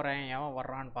ரேஸுக்கு போகிறேன். எவன்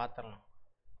வர்றான்னு பார்த்துடலாம்.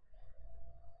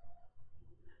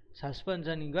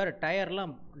 சஸ்பென்ஷன் இங்கே வேறு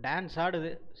டயர்லாம் டான்ஸ்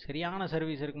ஆடுது. சரியான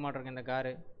சர்வீஸ் இருக்க மாட்டேங்க இந்த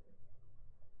காரு.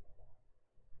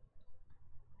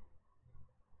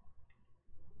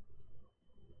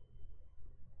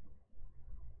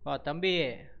 தம்பி,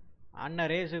 அண்ணன்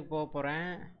ரேஸுக்கு போக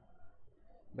போகிறேன்.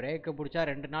 பிரேக்கை பிடிச்சா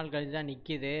 2 நாள் கழிச்சு தான்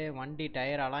நிற்கிது. வண்டி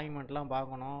டயர் அலைன்மெண்ட்லாம்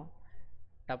பார்க்கணும்.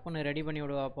 டப்புன்னு ரெடி பண்ணி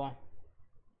விடுவாப்போ.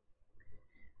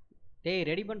 டேய்,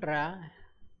 ரெடி பண்ணுறா.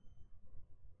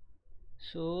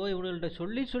 ஸோ இவனுங்கள்ட்ட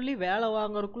சொல்லி சொல்லி வேலை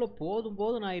வாங்குறதுக்குள்ளே போதும்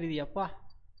போதும் ஆயிடுது. அப்பா,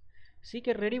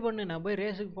 சீக்கிரம் ரெடி பண்ணு, நான் போய்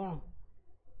ரேஸுக்கு போகணும்.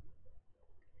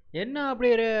 என்ன அப்படி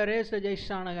ரேஸில்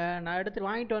ஜெயிச்சிட்டானுங்க. நான் எடுத்து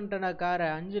வாங்கிட்டு வந்துட்டேன் காரை.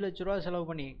 5 லட்ச ரூபா செலவு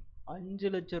பண்ணி 5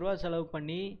 லட்ச ரூபா செலவு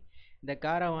பண்ணி இந்த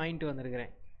காரை வாங்கிட்டு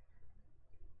வந்திருக்கிறேன்.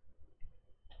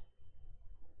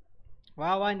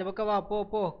 வா வா, இந்த பக்கம் வா. போ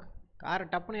போ, காரை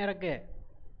டப்புன்னு இறக்கு.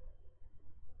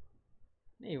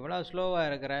 நீ இவ்வளோ ஸ்லோவாக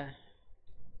இருக்கிற.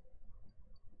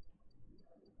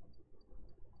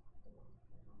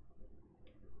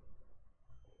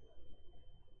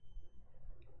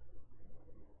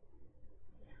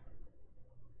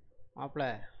 மாப்பிள்ள,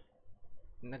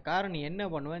 இந்த காரை நீ என்ன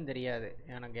பண்ணுவேன்னு தெரியாது.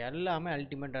 எனக்கு எல்லாமே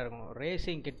அல்டிமேட்டாக இருக்கணும்.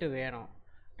 ரேசிங் கிட்டு வேணும்,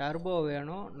 டர்போ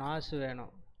வேணும், நாசு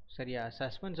வேணும். சரியா?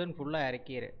 சஸ்பென்ஷன் ஃபுல்லாக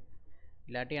இறக்கிடு.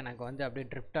 இல்லாட்டி எனக்கு வந்து அப்படியே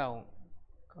ட்ரிஃப்ட் ஆகும்.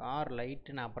 கார்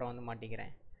லைட்டு நான் அப்புறம் வந்து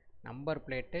மாட்டிக்கிறேன். நம்பர்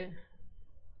பிளேட்டு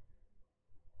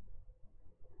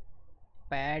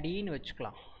பேடின்னு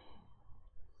வச்சுக்கலாம்.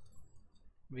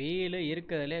 வீலு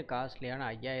இருக்கிறதுலே காஸ்ட்லியான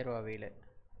 5000 ரூபா வீலு.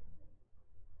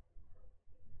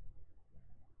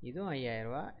 இதுவும் 5000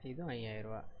 ரூபா, இதுவும் 5000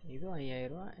 ரூபா, இதுவும் 5000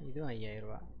 ரூபா, இதுவும் 5000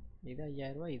 ரூபா, இது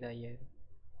 5000 ரூபா, இது 5000.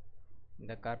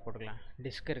 இந்த கார் போட்டுக்கலாம்.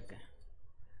 டிஸ்க் இருக்கு,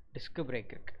 டிஸ்க்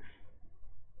பிரேக் இருக்கு.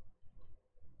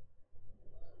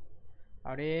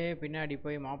 அப்படியே பின்னாடி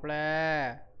போய், மாப்பிள்ள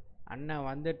அண்ணன்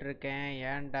வந்துட்டு இருக்கேன்,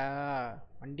 ஏன்டா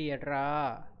வண்டி ஏட்றா,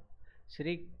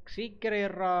 சீக்கிரம்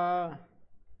ஏட்றா,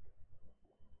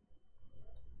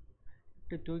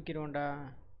 தூக்கிடுவோண்டா.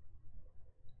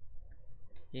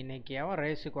 இன்னைக்கு எவன்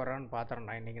ரேஸுக்கு வர்றான்னு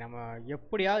பார்த்துறோம்டா. இன்னைக்கு நம்ம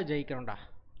எப்படியாவது ஜெயிக்கிறோம்டா.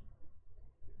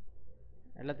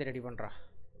 எல்லாத்தையும் ரெடி பண்ணுறா.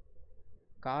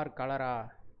 கார் கலரா?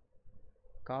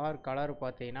 கார் கலர்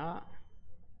பார்த்தீங்கன்னா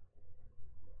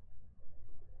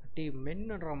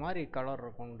மின்னுற மாதிரி கலர்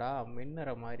இருக்கும்டா. மின்னுற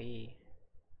மாதிரி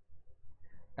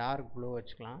டார்க் ப்ளூ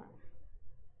வச்சுக்கலாம்.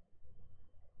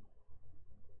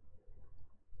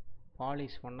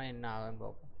 பாலிஷ் பண்ணால் என்ன ஆகுன்னு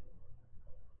பார்ப்போம்.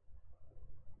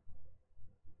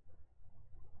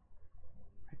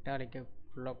 மெட்டாலிக்கை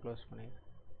ஃபுல்லாக க்ளோஸ் பண்ணிடு,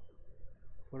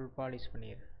 ஃபுல் பாலிஷ்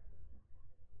பண்ணிடு.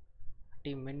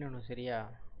 மின்னணும். சரியா?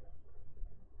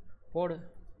 போடு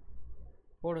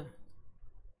போடு.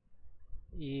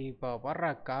 இப்போ வர்ற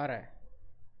காரை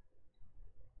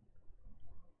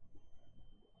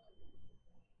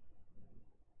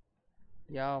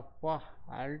யாப்பா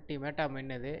அல்டிமேட்டாக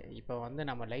மின்னுது. இப்போ வந்து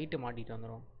நம்ம லைட்டு மாட்டிட்டு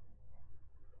வந்துடும்.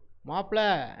 மாப்பிள்ள,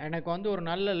 எனக்கு வந்து ஒரு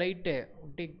நல்ல லைட்டு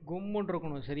அப்படி கும்முன்னு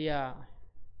இருக்கணும். சரியா?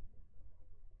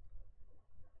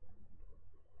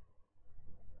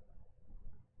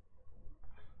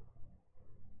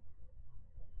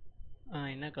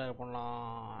 என்ன கலர்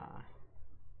பண்ணலாம்?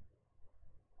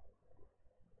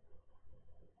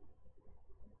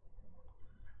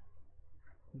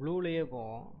 ப்ளூலேயே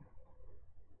போவோம்.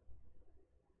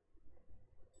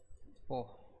 போ.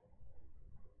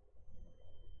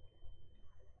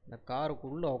 இந்த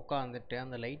காருக்குள்ளே உட்காந்துட்டு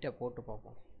அந்த லைட்டை போட்டு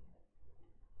பார்ப்போம்.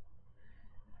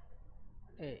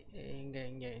 இங்கே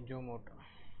இங்கே ஜூம் அவுட்.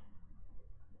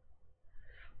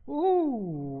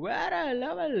 வேற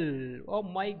லெவல். Oh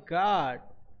my God.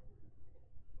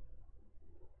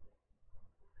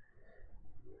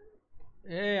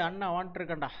 அண்ணா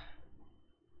வந்துட்டுருக்கேன்டா.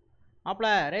 மாப்பிள்ள,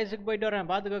 ரேஸுக்கு போயிட்டு வரேன்,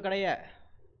 பார்த்துக்கோ கடைய.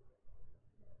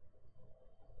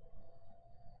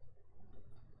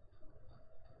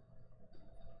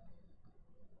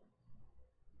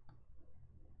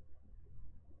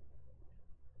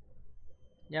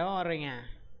 எவன் வர்றீங்க?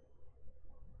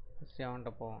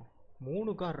 அவன்கிட்ட போவோம்.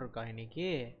 3 கார் இருக்கா இன்னைக்கு?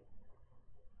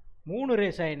 3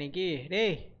 ரேஸா இன்னைக்கு?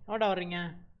 டேய், எவன்டா வர்றீங்க?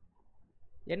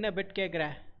 என்ன பெட் கேட்குற?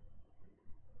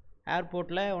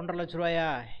 ஏர்போர்ட்டில் 1.5 லட்ச ரூபாயா?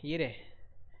 ஈரே,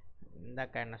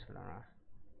 இந்தாக்கா என்ன சொல்லுவாங்க,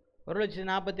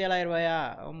 1,47,000 ரூபாயா?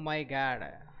 Oh my God.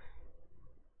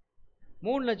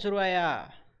 3 லட்ச ரூபாயா?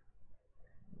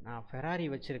 நான் ஃபெராரி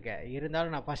வச்சுருக்கேன்,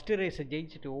 இருந்தாலும் நான் ஃபஸ்ட்டு ரேஸை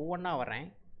ஜெயிச்சுட்டு ஒவ்வொன்றா வரேன்.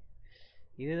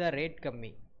 இதுதான் ரேட்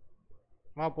கம்மி.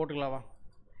 வா போட்டுக்கலாம், வா.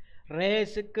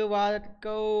 ரேஸுக்கு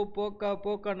வாக்கோ போக்கா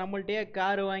போக்கா. நம்மள்கிட்டயே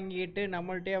காரு வாங்கிக்கிட்டு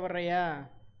நம்மள்கிட்டயே வர்றையா?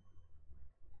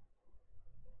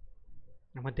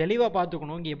 நம்ம தெளிவாக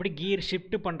பார்த்துக்கணும், இங்கே எப்படி கியர்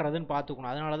ஷிஃப்ட் பண்ணுறதுன்னு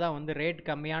பார்த்துக்கணும். அதனால தான் வந்து ரேட்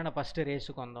கம்மியான ஃபஸ்ட்டு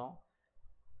ரேஸுக்கு வந்தோம்.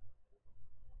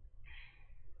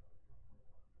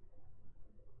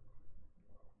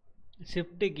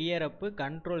 ஷிஃப்ட்டு கியர் அப்பு,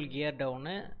 கண்ட்ரோல் கியர்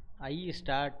டவுனு, ஐ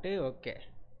ஸ்டார்ட்டு. ஓகே,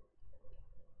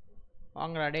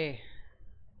 வாங்கடா டே.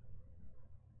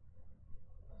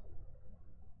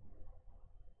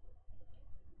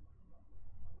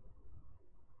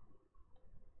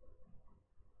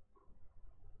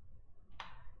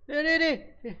 டேய்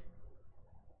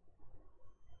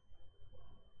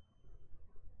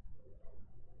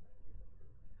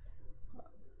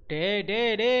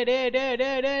டேய் டேய் டேய் டேய்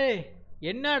டேய் டேய்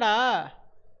என்னடா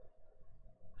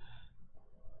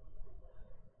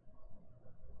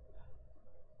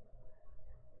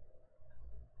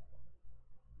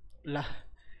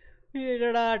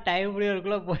என்னடா டைம்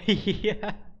முடியறதுக்குள்ள போய்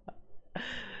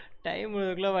டைம்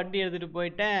முடியறதுக்குள்ள வண்டி எடுத்துகிட்டு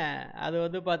போயிட்டேன். அது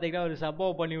வந்து பார்த்தீங்கன்னா ஒரு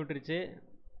சம்பவம் பண்ணி விட்டுருச்சு.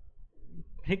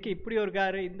 இப்படி ஒரு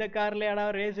காரு, இந்த காரில்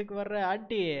யாராவது ரேஸுக்கு வர்ற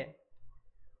ஆண்டி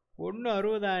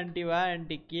 160 ஆண்டி, வா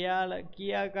ஆண்டி,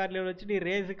 கியா காரில் வச்சு நீ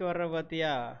ரேஸுக்கு வர்ற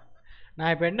பார்த்தியா?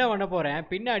 நான் இப்போ என்ன பண்ண போகிறேன்,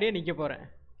 பின்னாடியே நிற்க போகிறேன்.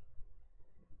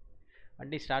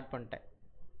 வண்டி ஸ்டார்ட் பண்ணிட்டேன்.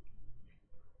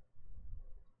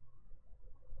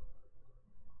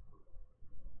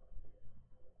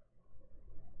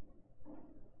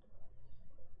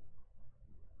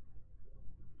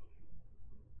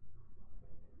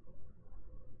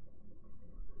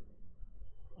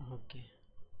 ஓகே,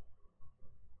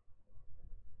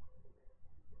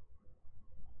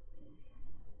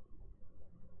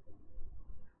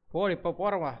 போ, இப்போ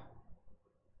போகிறவா.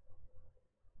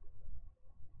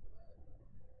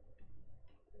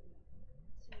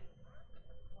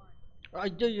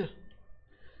 ஐயோ,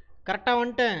 கரெக்டாக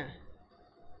வந்துட்டேன்.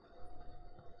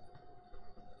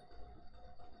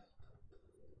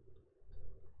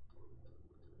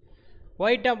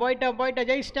 போயிட்டேன்,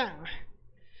 ஜெயிச்சிட்டேன்.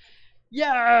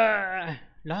 யா,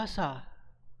 லாஸா?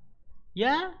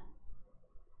 ஏன்,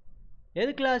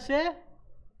 எது கிளாஸு?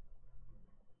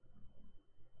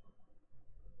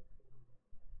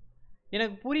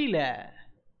 எனக்கு புரியல.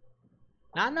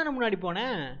 நான் தானே முன்னாடி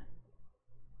போனேன்.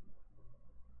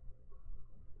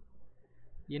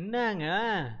 என்னங்க,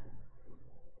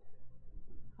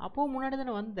 அப்போ முன்னாடி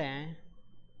தானே வந்தேன்.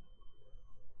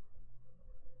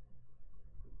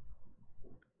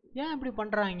 ஏன் இப்படி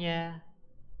பண்ணுறாங்க?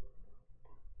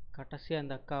 கடைசியாக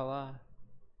அந்த அக்காவா?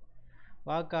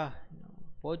 வாக்கா,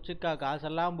 போச்சுக்கா,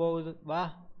 காசெல்லாம் போகுது, வா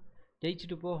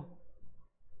ஜெயிச்சுட்டு போ.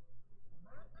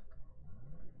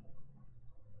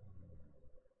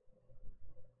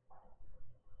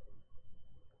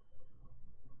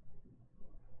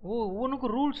 ஓ, உனக்கு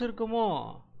ரூல்ஸ் இருக்குமோ?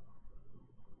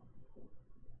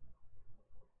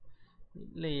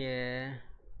 இல்லையே.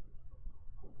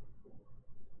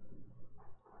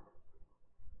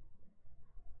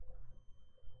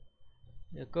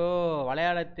 எக்கோ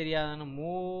விளையாட தெரியாதுன்னு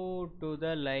மூவ் டு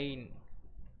த லைன்.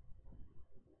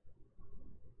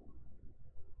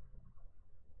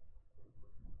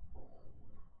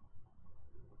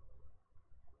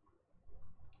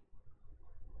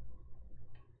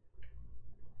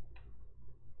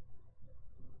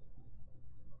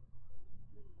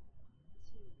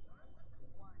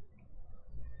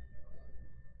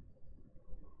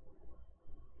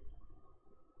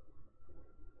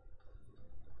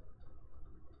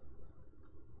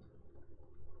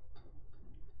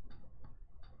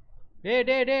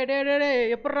 டே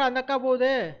எப்பட்றா அந்த அக்கா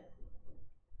போகுது?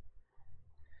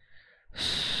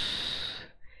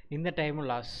 இந்த டைமும்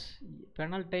லாஸ்.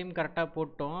 பெனல் டைம் கரெக்டாக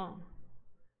போட்டோம்,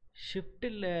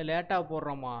 ஷிஃப்ட்டில் லேட்டாக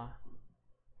போடுறோமா?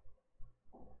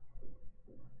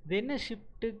 இது என்ன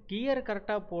ஷிஃப்ட்டு, கியர்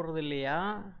கரெக்டாக போடுறது இல்லையா?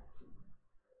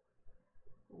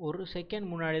 ஒரு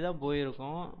செகண்ட் முன்னாடி தான்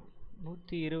போயிருக்கோம்.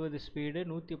 120 ஸ்பீடு,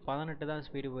 118 தான்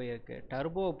ஸ்பீடு போயிருக்கு.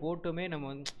 டர்போ போட்டுமே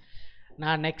நம்ம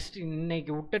நான் நெக்ஸ்ட்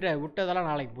இன்னைக்கு விட்டதெல்லாம்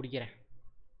நாளைக்கு பிடிக்கிறேன்.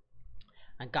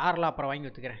 நான் கார்லாம் அப்புறம் வாங்கி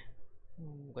வச்சுக்கிறேன்.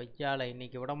 கொய்யால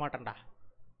இன்னைக்கு விட மாட்டேன்டா.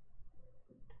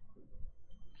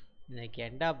 இன்னைக்கு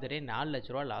எண்ட் ஆஃப் த டே 4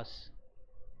 லட்ச ரூபா லாஸ்.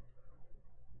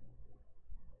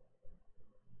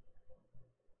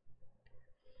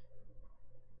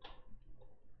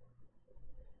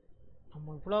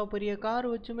 நம்ம இவ்வளோ பெரிய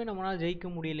கார் வச்சுமே நம்மளால் ஜெயிக்க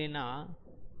முடியலன்னா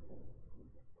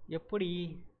எப்படி?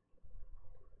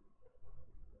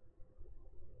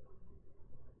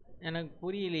 எனக்கு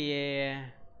புரியலையே.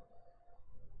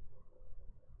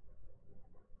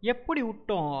 எப்படி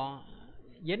விட்டோம்?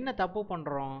 என்ன தப்பு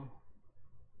பண்ணுறோம்?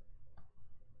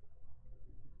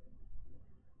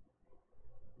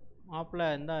 மாப்பிள்ள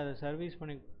இருந்தா அதை சர்வீஸ்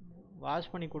பண்ணி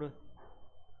வாஷ் பண்ணி கொடு.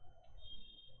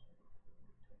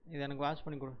 இது எனக்கு வாஷ்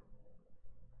பண்ணி கொடு.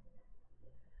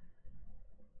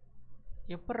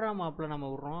 எப்பட்றா மாப்பிள்ள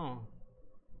நம்ம விட்றோம்?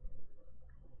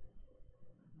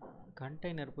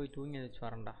 கண்டெய்னர் போய் தூங்கி வச்சு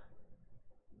வரேன்டா.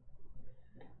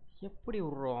 எப்படி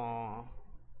விட்றோம்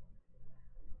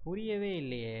புரியவே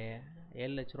இல்லையே.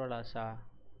 7 லட்ச ரூபா லாஸா?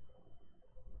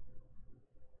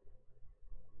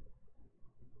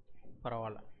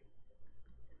 பரவாயில்ல,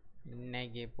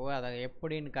 இன்னைக்கு போய் அதை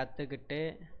எப்படின்னு கற்றுக்கிட்டு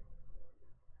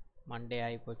மண்டே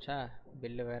ஆகி போச்சா,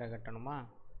 பில்லு வேறு கட்டணுமா?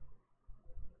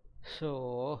 ஸோ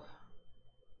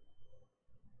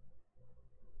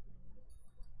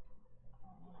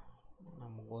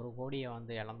 1 கோடியை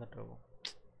வந்து இழந்துட்டுருக்கோம்.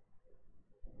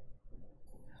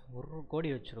 1 கோடி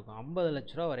வச்சுருக்கோம், 50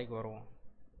 லட்ச ரூபா வரைக்கும் வருவோம்.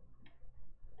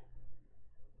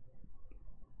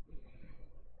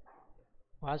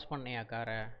 வாஷ் பண்ணியா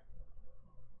காரை?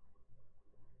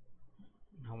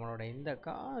 நம்மளோட இந்த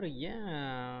கார் ஏன்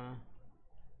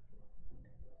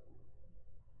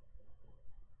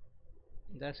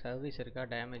இந்த சர்வீஸ் இருக்கா,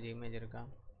 டேமேஜ் இமேஜ் இருக்கா?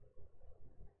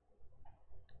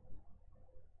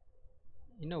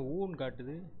 இன்னும் ஊன்னு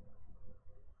காட்டுது,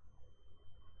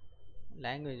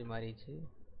 லாங்குவேஜ் மாறிடுச்சு.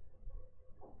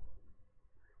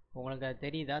 உங்களுக்கு அது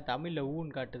தெரியுதா? தமிழில்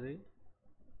ஊன்னு காட்டுது.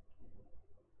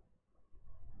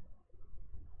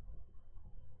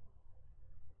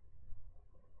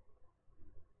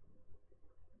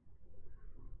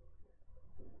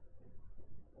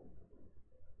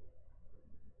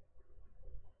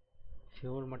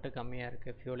 ஃபியூல் மட்டும் கம்மியாக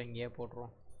இருக்குது, ஃபியூல் இங்கேயே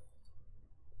போட்டுருவோம்.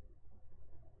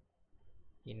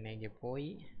 இன்னைக்கு போய்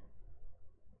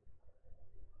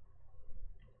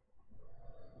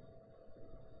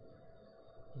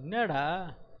என்னடா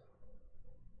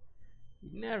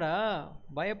என்னடா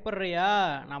பயப்படுறியா?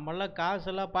 நம்மளாம்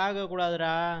காசெல்லாம்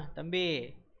பார்க்கக்கூடாதுடா தம்பி.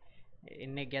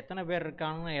 இன்னைக்கு எத்தனை பேர்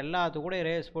இருக்காங்கன்னு எல்லாத்து கூட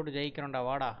ரேஸ் போட்டு ஜெயிக்கிறோம்டா,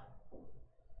 வாடா.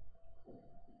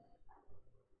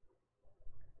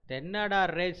 என்னடா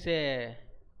ரேஸு?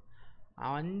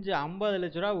 50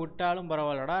 லட்ச ரூபா விட்டாலும்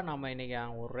பரவாயில்லடா, நம்ம இன்றைக்கி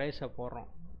ஒரு ரேஸை போடுறோம்.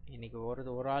 இன்றைக்கி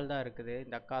ஒரு ஆள் தான் இருக்குது,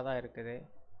 இந்த அக்கா தான் இருக்குது.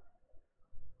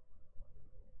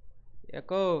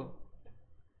 ஏக்கோ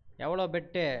எவ்வளோ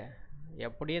பெட்டு?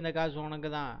 எப்படியும் இந்த காசு உனக்கு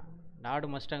தான். நாடு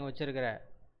மஸ்டாங்க வச்சுருக்கிற.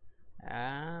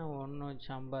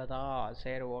 150.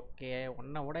 சரி ஓகே,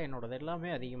 உன்னை விட என்னோடது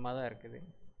எல்லாமே அதிகமாக தான் இருக்குது.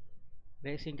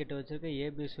 ரேசிங் கிட்ட வச்சுருக்கேன்,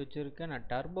 ஏபிஎஸ் வச்சுருக்கேன், நான்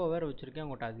டர்போ வேறு வச்சுருக்கேன்.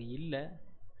 உங்கள்கிட்ட அது இல்லை,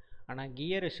 ஆனால்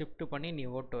கியரை ஷிஃப்ட் பண்ணி நீ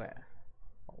ஓட்டுவேன்.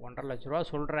 1.5 லட்ச ரூபா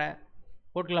சொல்கிற,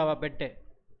 போட்டுக்கலாவா பெட்டு?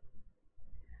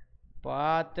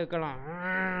 பார்த்துக்கலாம்.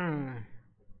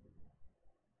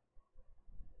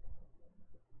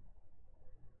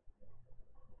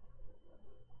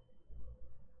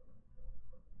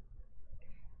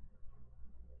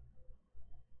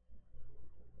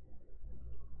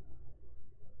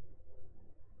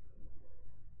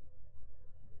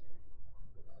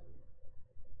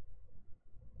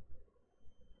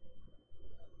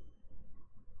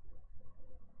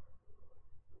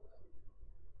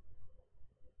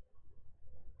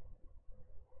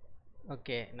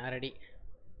 ஓகே, நான் ரெடி.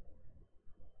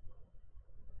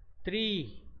 3,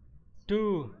 2,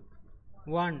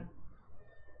 1.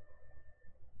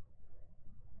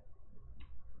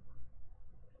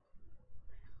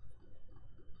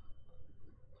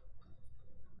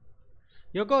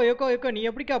 யோக்கோ யோக்கோ யோக்கோ, நீ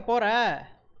எப்படிக்கா போற?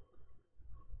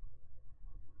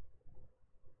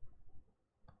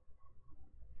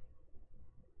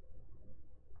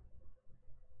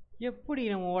 எப்படி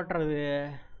நம்ம ஓட்டுறது?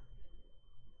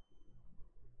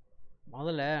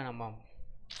 முதல்ல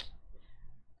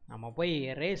நம்ம போய்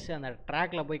ரேஸ் அந்த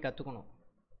ட்ராக்ல போய் கற்றுக்கணும்.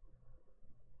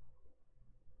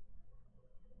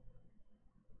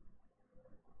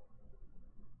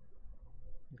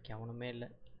 அவனுமே இல்லை,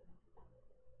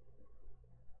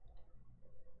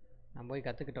 நான் போய்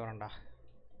கற்றுக்கிட்டு வரேன்டா.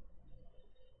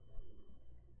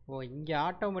 ஓ, இங்கே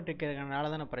ஆட்டோமேட்டிக்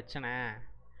இருக்கிறனால தானே பிரச்சனை.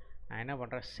 நான் என்ன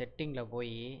பண்ணுறேன், செட்டிங்கில்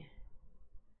போய்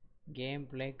game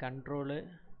play control,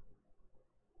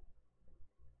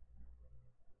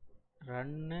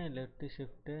 run, left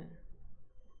shift,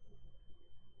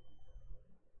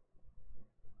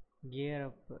 gear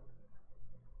அப்பு,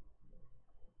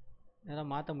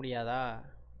 இதெல்லாம் மாற்ற முடியாதா?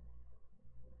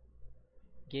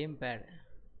 கேம்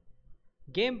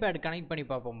பேட் கனெக்ட் பண்ணி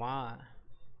பார்ப்போமா?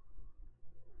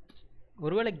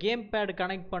 ஒருவேளை கேம் பேட்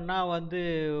கனெக்ட் பண்ணால் வந்து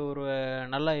ஒரு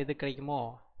நல்ல இது கிடைக்குமோ?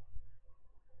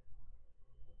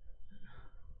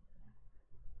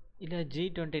 இல்லை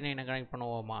G29 கனெக்ட்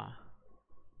பண்ணுவோமா?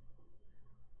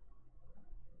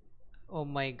 Oh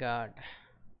my God.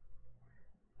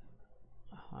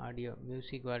 Audio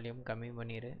music volume கம்மி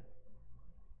பண்ணிடு,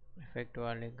 எஃபெக்ட்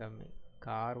வால்யூம் கம்மி,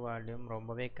 கார் வால்யூம்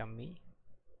ரொம்பவே கம்மி,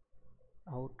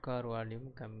 அவுட் கார் வால்யூம்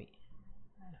கம்மி,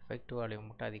 எஃபெக்ட் வால்யூம்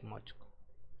மட்டும் அதிகமாக வச்சுக்கோ.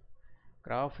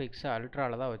 கிராஃபிக்ஸு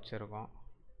அல்ட்ராவில் தான் வச்சுருக்கோம்,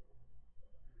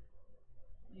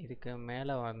 இதுக்கு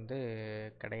மேலே வந்து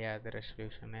கிடையாது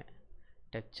resolution.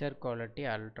 Texture quality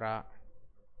ultra.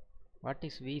 What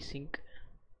is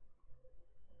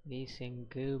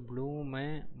விசிங்க்கு, ப்ளூமு,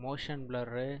 motion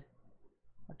பிளரு.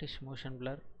 What is motion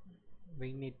blur?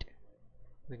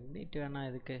 விக்னிட் வேணாம்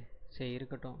இதுக்கு, சரி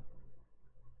இருக்கட்டும்.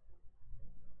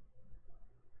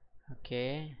 Okay,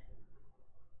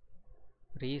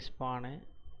 ரீஸ்பானு,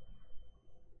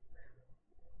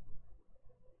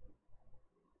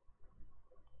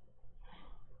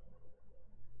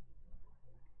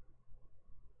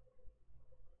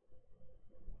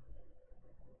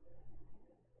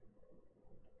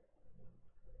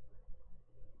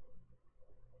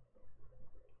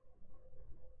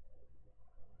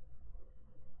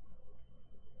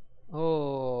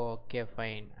 okay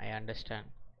fine, I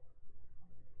understand.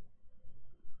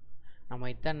 நம்ம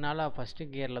இத்தனை நாளாக ஃபஸ்ட்டு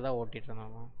கியரில் தான் ஓட்டிகிட்டு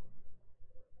இருந்தோம்.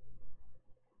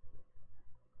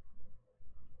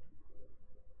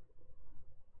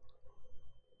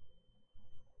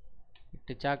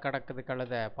 இட்டுச்சா கிடக்குது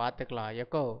கழுத, பார்த்துக்கலாம்.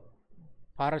 எக்கோ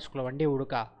ஃபாரஸ்ட்குள்ளே வண்டியை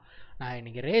விடுக்கா. நான்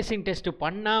இன்றைக்கி ரேசிங் டெஸ்ட்டு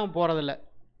பண்ணாமல் போகிறதில்ல.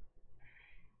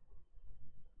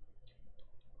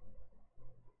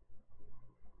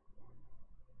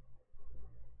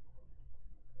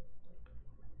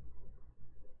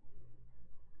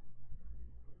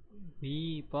 வி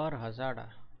பார் ஹசாடா.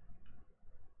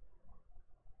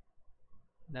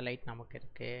 இந்த லைட் நமக்கு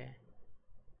இருக்கு.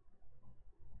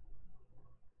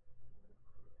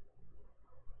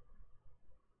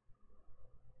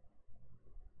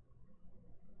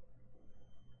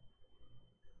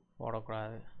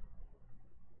 போடக்கூடாது.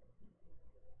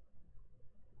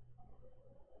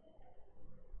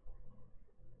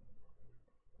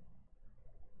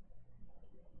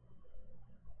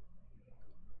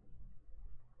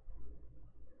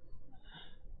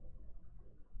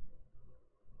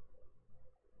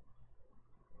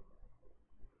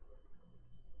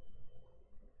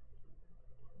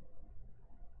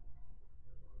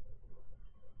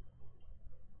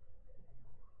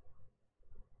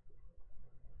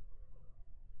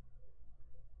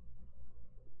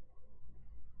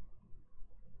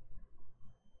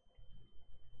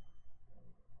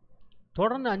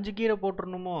 தொடர்ந்து 5 கீரை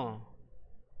போட்டுருணுமோ?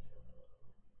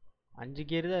 5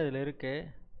 கீரை தான் இதில் இருக்கு.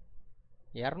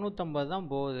 250 தான்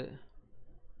போகுது.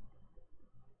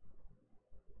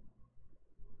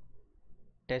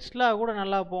 டெஸ்லா கூட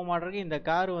நல்லா போக மாட்டேருக்கு. இந்த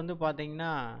கார் வந்து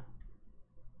பார்த்தீங்கன்னா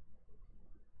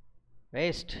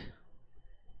வேஸ்ட்.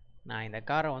 நான் இந்த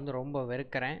காரை வந்து ரொம்ப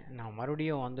வெறுக்கிறேன். நான்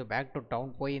மறுபடியும் வந்து பேக் டு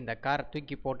டவுன் போய் இந்த காரை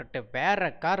தூக்கி போட்டுட்டு வேறு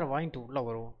காரை வாங்கிட்டு உள்ளே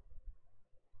வருவோம்.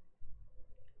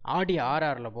 ஆடி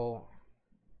ஆர்ஆரில் போவோம்.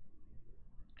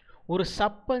 ஒரு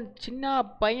சின்ன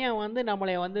பையன் வந்து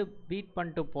நம்மளை வந்து பீட்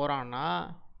பண்ணிட்டு போகிறான்னா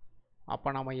அப்போ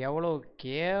நம்ம எவ்வளோ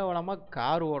கேவலமாக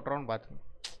கார் ஓட்டுறோன்னு பார்த்துங்க.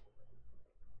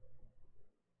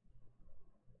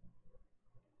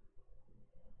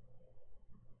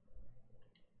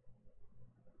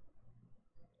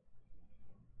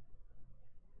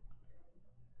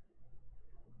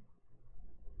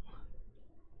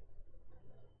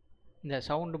 இந்த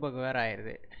சவுண்டு பக் வேறு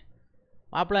ஆயிடுது.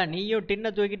 மாப்பிள்ள நீயும் டின்னை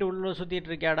தூக்கிட்டு உள்ளே சுற்றிட்டு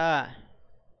இருக்கியாடா?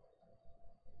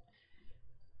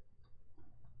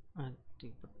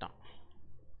 தூக்கிட்டான்.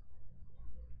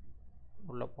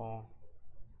 உள்ளே போவோம்.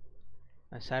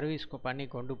 சர்வீஸ்க்கு பண்ணி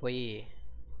கொண்டு போய்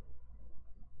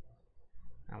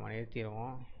நம்ம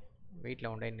நிறுத்திடுவோம். வீட்டில்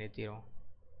கொண்டு போய் நிறுத்திடுவோம்.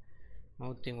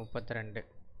 132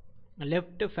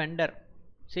 லெஃப்ட் ஃபெண்டர்.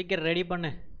 சீக்கிரம் ரெடி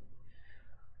பண்ணு.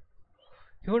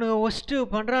 இவனுங்க ஒஸ்ட்டு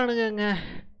பண்ணுறானுங்க.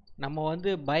 நம்ம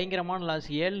வந்து பயங்கரமான லாஸ்.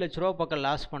 7 லட்ச ரூபா பக்கம்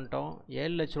லாஸ் பண்ணிட்டோம்.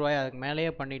 7 லட்ச ரூபாய் அதுக்கு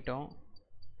மேலேயே பண்ணிட்டோம்.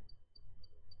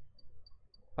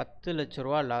 10 லட்ச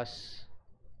ரூபா லாஸ்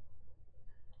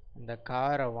இந்த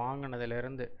காரை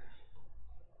வாங்கினதுலேருந்து.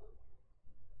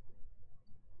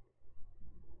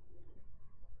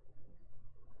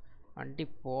 வண்டி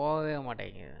போகவே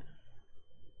மாட்டேங்குது.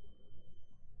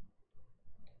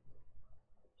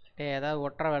 ஏதாவது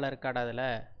ஒட்டுற வேலை இருக்காடா அதில்?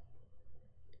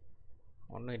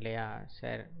 ஒன்றும் இல்லையா?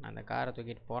 சரி, நான் அந்த காரை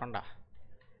தூக்கிட்டு போகிறேன்டா.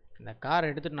 இந்த காரை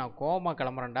எடுத்துகிட்டு நான் கோமா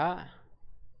கிளம்புறேன்டா.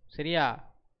 சரியா?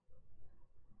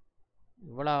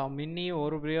 இவ்வளோ மின்னியும்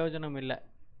ஒரு பிரயோஜனம் இல்லை.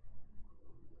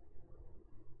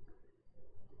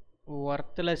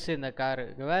 ஒர்த்லெஸ் இந்த காரு.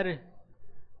 வேறு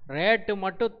ரேட்டு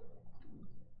மட்டும்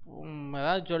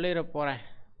ஏதாவது சொல்லிட போகிறேன்.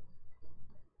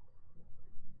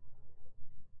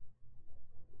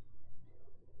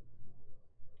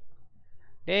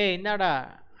 டேய் இந்தாடா.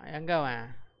 எங்கே அவன்?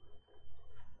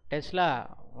 டெஸ்லா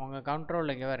உங்கள்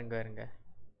கண்ட்ரோலில் இங்கே வேறு இங்கே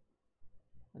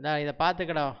இந்தா இதை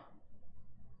பார்த்துக்கடா.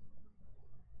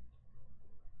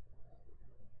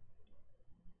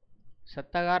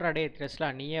 செத்தகாரடா டே டெஸ்லா,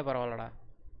 நீயே பரவாயில்லடா.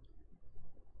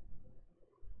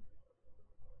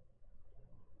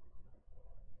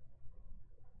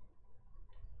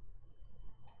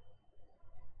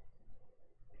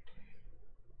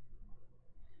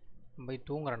 போய்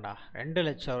தூங்குறேன்டா.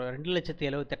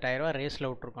 2,78,000 ரேஸில்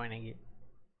விட்ருக்கோம் இன்னைக்கு.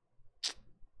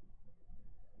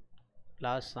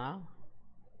 லாஸ் தான்.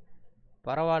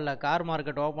 பரவாயில்ல, கார்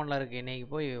மார்க்கெட் ஓப்பனில் இருக்குது. இன்றைக்கி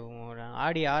போய்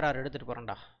ஆடி ஆர்ஆர் எடுத்துகிட்டு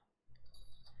போகிறேன்டா.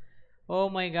 ஓ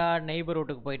மை காட்,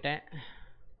 நெய்பர்ஹுட்டுக்கு போயிட்டேன்.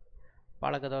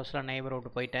 பழக்கதோசில்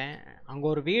நெய்பர்ஹுட் போயிட்டேன். அங்கே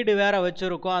ஒரு வீடு வேறு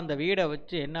வச்சுருக்கோம். அந்த வீடை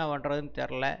வச்சு என்ன பண்ணுறதுன்னு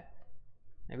தெரில.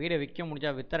 இந்த வீடை விற்க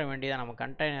முடிஞ்சால் வித்தர வேண்டியதான். நம்ம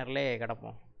கண்டெய்னர்லேயே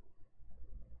கிடப்போம்.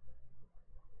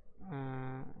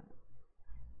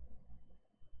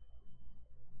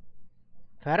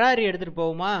 ஃபெராரி எடுத்துகிட்டு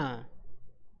போகுமா?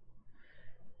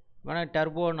 ஆனால்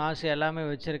டர்போ நாசு எல்லாமே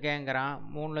வச்சுருக்கேங்கிறான்.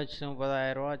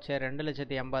 3,30,000 சரி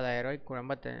 2,80,000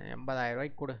 80,000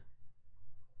 கொடு.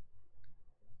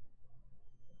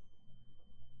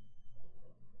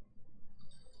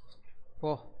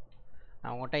 போ,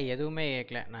 நான் உங்கள்கிட்ட எதுவுமே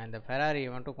கேட்கல. நான் இந்த ஃபெராரி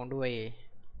மட்டும் கொண்டு போய்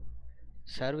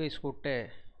சர்வீஸ் கூப்பிட்டு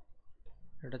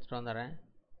எடுத்துகிட்டு வந்துடுறேன்.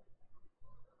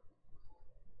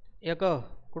 ஏக்கோ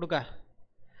கொடுக்கா.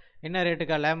 என்ன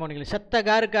ரேட்டுக்கா லேம்போர்கினி? செத்த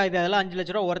காருக்கா இது. அதெல்லாம் 5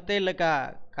 லட்ச ரூபா ஒர்த்தே இல்லைக்கா.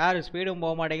 காரு ஸ்பீடும்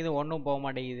போக மாட்டேங்குது, ஒன்றும் போக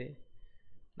மாட்டேங்குது.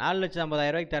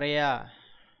 4,50,000 தரையா?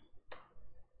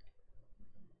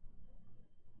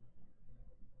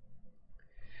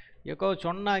 ஏக்கோ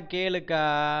சொன்னா கேளுக்கா.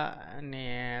 நீ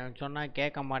சொன்னா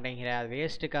கேட்க மாட்டேங்கிற. அது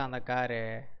வேஸ்ட்டுக்கா அந்த காரு.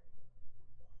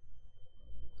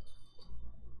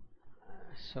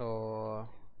 ஸோ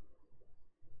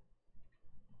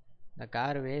இந்த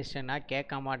கார் வேஸ்ட்டுன்னா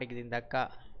கேட்க மாட்டேங்குது இந்த அக்கா.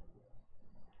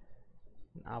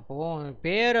 அப்போது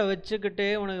பேரை வச்சுக்கிட்டு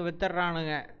உனக்கு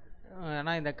வித்துட்றானுங்க.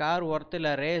 ஏன்னா இந்த கார்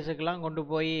ஒர்த்தில் ரேஸுக்கெலாம் கொண்டு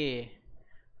போய்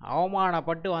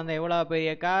அவமானப்பட்டு வந்த எவ்வளோ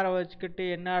பெரிய காரை வச்சுக்கிட்டு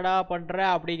என்னடா பண்ணுற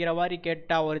அப்படிங்கிற மாதிரி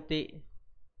கேட்டா ஒருத்தி.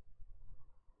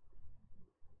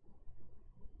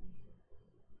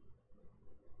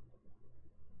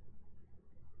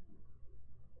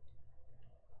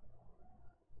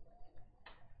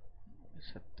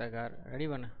 செத்த கார் ரெடி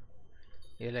பண்ணு.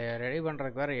 இதில் ரெடி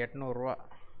பண்ணுறதுக்கு வேறு 800 ரூபா.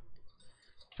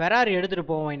 ஃபெராரி எடுத்துகிட்டு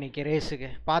போவோம் இன்றைக்கி ரேஸுக்கு.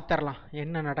 பார்த்துடலாம்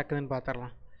என்ன நடக்குதுன்னு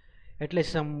பார்த்துடலாம்.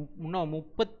 அட்லீஸ்ட் இன்னும்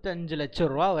 35 லட்சம்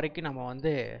ரூபா வரைக்கும் நம்ம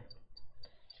வந்து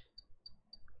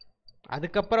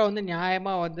அதுக்கப்புறம் வந்து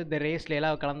நியாயமாக வந்து இந்த ரேஸில்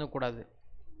எல்லாம் கலந்துக்கூடாது.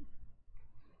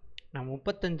 நான்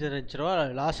 35 லட்ச ரூபா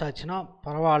லாஸ் ஆச்சுன்னா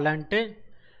பரவாயில்லன்ட்டு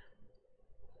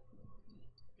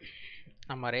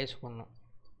நம்ம ரேஸ் பண்ணணும்.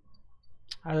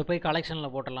 அது போய்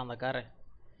கலெக்ஷனில் போட்டுடலாம் அந்த காரை.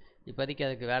 இப்போதைக்கு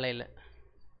அதுக்கு வேலை இல்லை.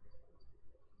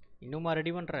 இன்னுமா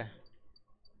ரெடி பண்ணுற?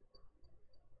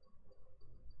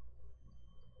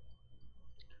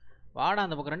 வாடா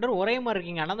அந்த பக்கம். 2 பேரும் ஒரே மாதிரி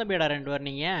இருக்கீங்க. அண்ணன் தம்பிடா 2 பேர்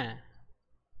நீங்கள்.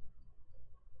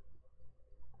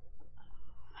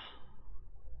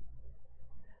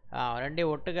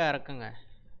 ரெண்டையும் ஒட்டுக்கா இறக்குங்க.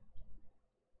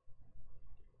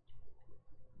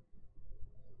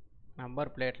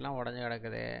 நம்பர் பிளேட்லாம் உடஞ்சி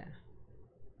கிடக்குது.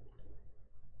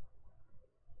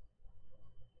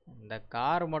 இந்த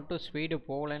கார் மட்டும் ஸ்பீடு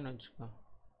போகலன்னு வச்சுக்கோ.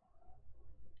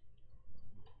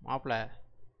 மாப்பிள்ள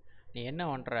நீ என்ன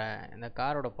பண்ணுற? இந்த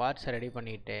காரோட பார்ட்ஸை ரெடி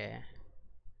பண்ணிட்டு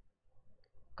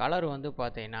கலர் வந்து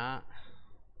பார்த்தீங்கன்னா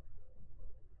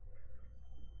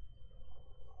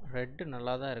ரெட்டு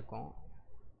நல்லா தான் இருக்கும்.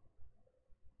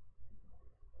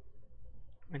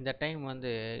 இந்த டைம்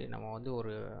வந்து நம்ம வந்து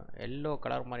ஒரு எல்லோ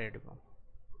கலர் மாதிரி எடுப்போம்.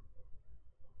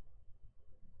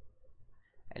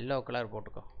 எல்லோ கலர்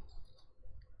போட்டுக்கோ.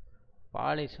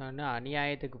 பாலிஷ் வந்து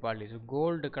அநியாயத்துக்கு பாலிஷ்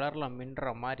கோல்டு கலரில் மின்னுற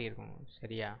மாதிரி இருக்கும்.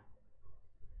 சரியா?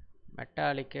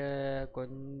 மெட்டாலிக்கு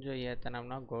கொஞ்சம்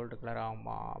ஏற்றினோம்னா கோல்டு கலர்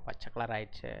ஆகுமா? பச்சை கலர்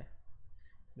ஆயிடுச்சு.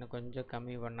 இன்னும் கொஞ்சம்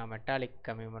கம்மி பண்ணால் மெட்டாலிக்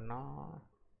கம்மி பண்ணால்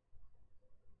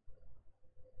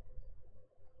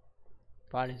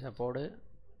பாலிஷை போடு.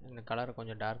 இந்த கலரை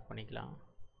கொஞ்சம் டார்க் பண்ணிக்கலாம்.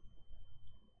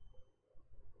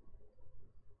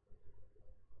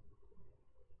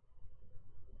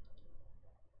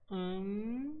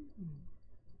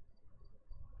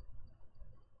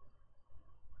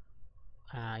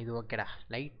 இது ஓகேடா.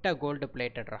 லைட்டாக கோல்டு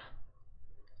பிளேட்டட்ரா.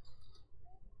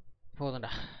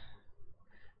 போதும்டா.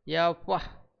 ஏப்பா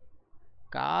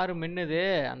காரு மின்னுது.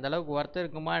 அந்தளவுக்கு ஒர்த்து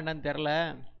இருக்குமா என்னன்னு தெரில.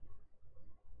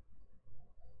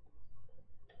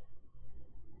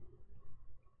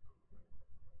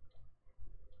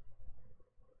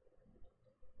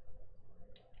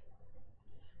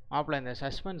 மாப்பிள்ள இந்த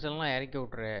சஸ்பென்ஸ் எல்லாம் இறக்கி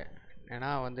விட்ரு.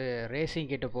 ஏன்னா வந்து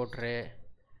ரேசிங் கிட்டு போட்டுரு.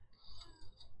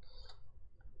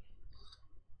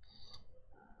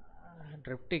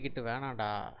 ட்ரிஃப்ட் கிட்டு வேணாம்டா.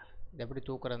 இது எப்படி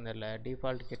தூக்குறது தெரியல.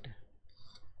 டிஃபால்ட் கிட்டு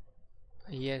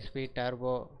இஎஸ்பி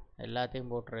டர்போ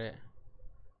எல்லாத்தையும் போட்டுரு.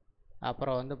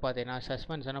 அப்புறம் வந்து பார்த்தீங்கன்னா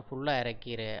சஸ்பென்ஷனை ஃபுல்லாக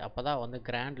இறக்கிடு. அப்போ தான் வந்து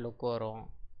கிராண்ட் லுக் வரும்.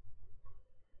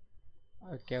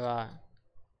 ஓகேவா?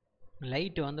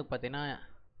 லைட்டு வந்து பார்த்தீங்கன்னா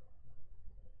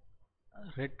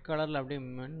ரெட் கலரில் அப்படியே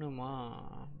மின்னுமா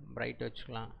பிரைட்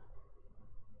வச்சுக்கலாம்.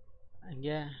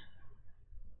 இங்கே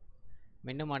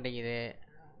மின்ன மாட்டேங்குது.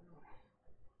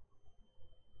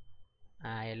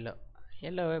 எல்லோ.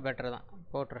 எல்லோவே பெட்டர் தான்.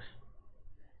 போட்டுரு.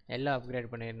 எல்லோ அப்கிரேட்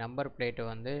பண்ணி நம்பர் பிளேட்டு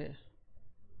வந்து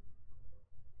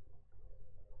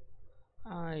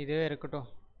இதுவே இருக்கட்டும்.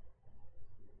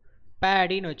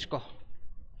 பேடின்னு வச்சுக்கோ.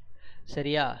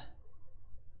 சரியா?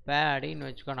 பேடின்னு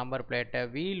வச்சுக்கோ நம்பர் பிளேட்டை.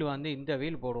 வீல் வந்து இந்த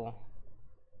வீல் போடுவோம்.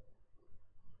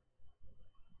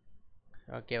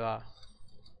 ஓகேவா?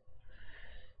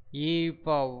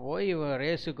 இப்போ போய்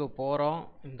ரேஸுக்கு போகிறோம்.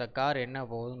 இந்த கார் என்ன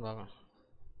போகுதுன்னு பார்க்கலாம்.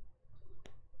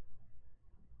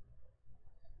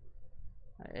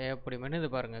 எப்படி மெனுது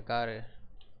பாருங்கள் காரு.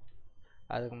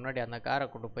 அதுக்கு முன்னாடி அந்த காரை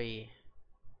கொண்டு போய்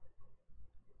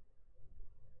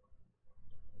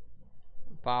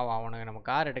பாவம் அவனுக்கு நம்ம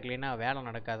கார் எடுக்கலைன்னா வேலை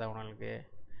நடக்காது அவனுக்கு.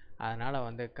 அதனால்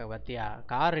வந்து பார்த்தியா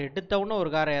கார் எடுத்தவொன்னே ஒரு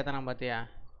காரை ஏற்றினா பார்த்தியா.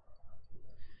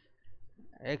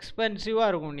 எக்ஸ்பென்சிவாக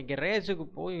இருக்கும். இன்றைக்கி ரேஸுக்கு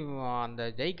போய் அந்த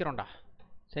ஜெயிக்கிறோம்டா.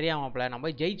 சரியா மாப்பிள்ள, நான்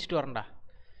போய் ஜெயிச்சுட்டு வரேன்டா.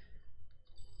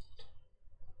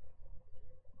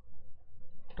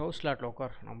 டோஸ்லாட்டில்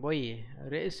உட்கார். நான் போய்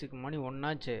ரேஸுக்கு மணி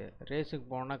ஒன்றாச்சு. ரேஸுக்கு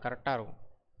போனோன்னா கரெக்டாக இருக்கும்.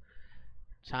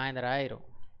 சாயந்தரம் ஆயிரும்.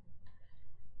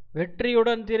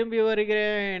 வெற்றியுடன் திரும்பி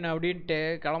வருகிறேன் அப்படின்ட்டு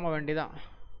கிளம்ப வேண்டிதான்.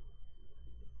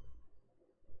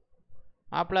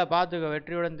 மாப்பிள்ள பார்த்துக்க,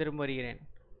 வெற்றியுடன் திரும்ப வருகிறேன்.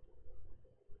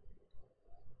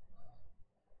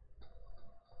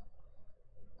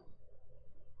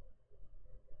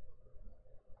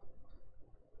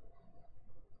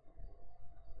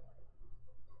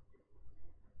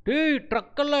 டேய்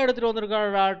ட்ரக்கெல்லாம் எடுத்துகிட்டு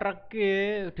வந்திருக்காடா. ட்ரக்கு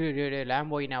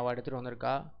லேம்போயினாவா எடுத்துகிட்டு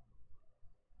வந்திருக்கா.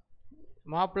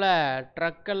 மாப்பிள்ள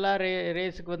ட்ரக்கெல்லாம்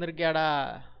ரேஸுக்கு வந்திருக்கியாடா.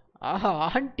 ஆஹா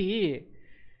ஆண்டி,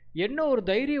 என்ன ஒரு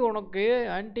தைரியம் உனக்கு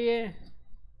ஆண்டி.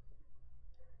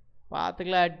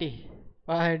 பார்த்துக்கலாம் ஆண்டி.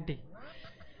 வா ஆண்டி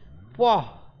போ.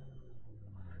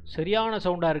 சரியான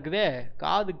சவுண்டாக இருக்குதே,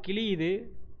 காது கிளியுது.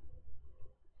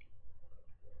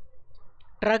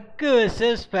 ட்ரக்கு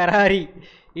வெர்சஸ் ஃபெராரி,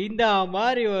 இந்த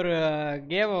மாதிரி ஒரு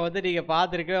கேமை வந்து நீங்கள்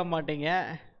பார்த்துருக்கவே மாட்டீங்க.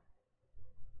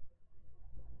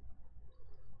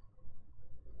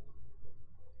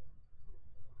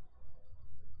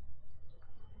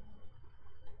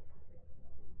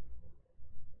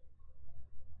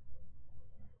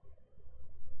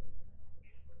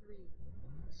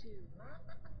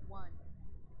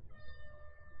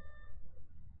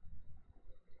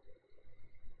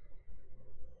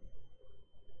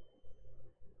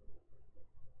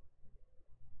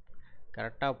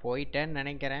 கரெக்டாக போயிட்டேன்னு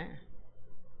நினைக்கிறேன்.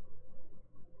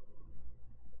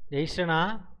 ஜெயிச்சிட்டேனா?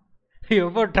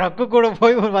 எப்போ ட்ரக்கு கூட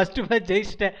போய் ஒரு ஃபஸ்ட்டு மேட்ச்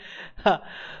ஜெயிச்சிட்டேன்.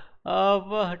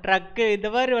 அப்போ ட்ரக்கு இந்த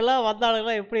மாதிரி எல்லாம்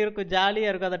வந்தாலுங்களாம் எப்படி இருக்கும்,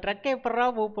 ஜாலியாக இருக்கும். அந்த ட்ரக்கை எப்படா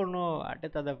மூவ் பண்ணும்.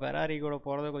 அடுத்து அந்த ஃபெராரி கூட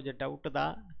போகிறது கொஞ்சம் டவுட்டு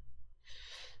தான்.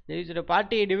 ஜெயிச்சிட்ட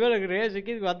பாட்டி, இனிமேல் எனக்கு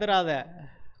ரேஸுக்கு இதுக்கு வந்துடாத.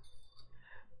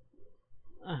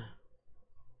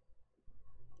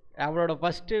 அவளோட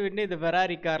ஃபஸ்ட்டு வின்னு இந்த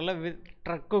ஃபெராரி காரில்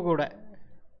ட்ரக்கு கூட.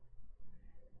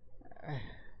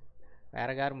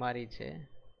 வேறு கார் மாறிடுச்சு.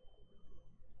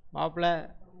 மாப்பிள்ள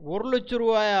 1,00,000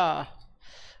 ரூபாயா?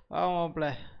 மாப்பிள்ள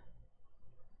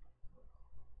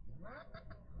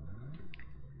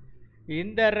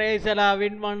இந்த ரேஸ் எல்லாம்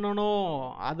வின் பண்ணணும்.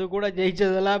 அது கூட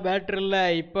ஜெயிச்சதெல்லாம் பேட்டர் இல்லை,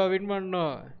 இப்போ வின்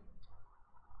பண்ணணும்.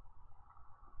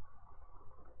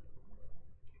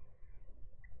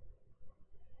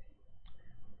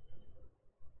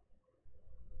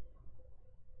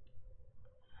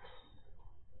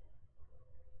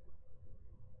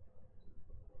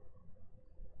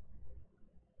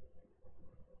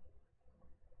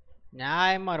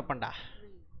 நியாயமாக இருப்பேன்டா.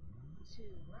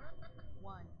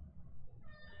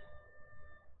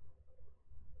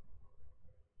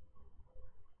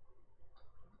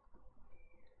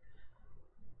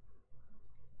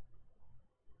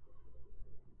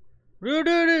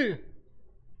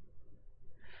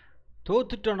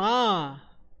 தோத்துட்டோனா?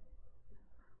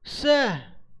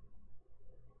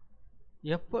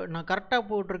 எப்போ நான் கரெக்டாக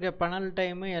போட்டிருக்கேன், பெனல்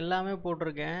டைமு எல்லாமே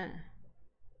போட்டிருக்கேன்.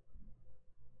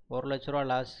 1,00,000 ரூபா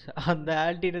லாஸ். அந்த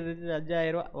ஆல்டிட்டு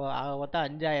 5,000 ரூபா, மொத்தம்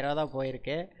 5,000 தான்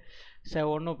போயிருக்கு. சரி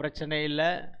ஒன்றும் பிரச்சனை இல்லை.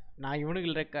 நான்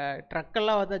இவனுக்கு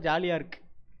ட்ரக்கெல்லாம் வந்தால் ஜாலியாக இருக்கு.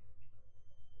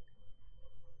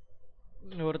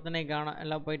 ஒருத்தனை காணோம்,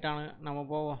 எல்லாம் போயிட்டானுங்க. நம்ம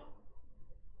போவோம்.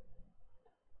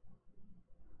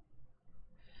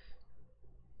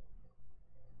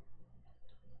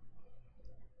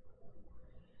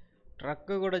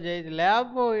 ட்ரக்கு கூட ஜெயிச்சு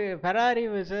லேம்போ ஃபெராரி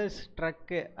வெர்சஸ்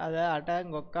ட்ரக்கு. அதை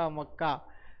அட்டாங்கொக்கா மக்கா,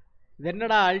 இது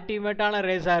என்னடா அல்டிமேட்டான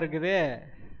ரேஸாக இருக்குது.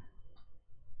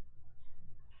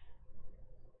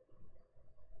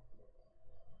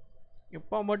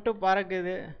 இப்போ மட்டும்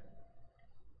பறக்குது.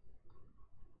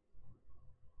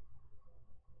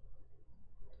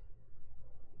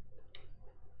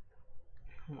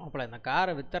 மாப்பிள்ள இந்த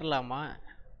காரை வித்தரலாமா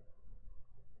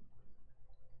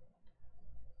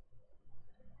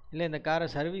இல்லை இந்த காரை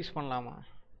சர்வீஸ் பண்ணலாமா?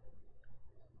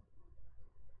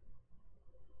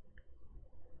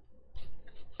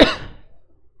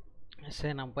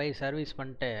 சரி நான் போய் சர்வீஸ்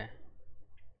பண்ணிட்டு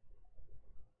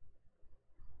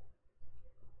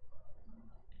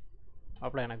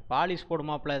மாப்பிள்ள எனக்கு பாலிஷ்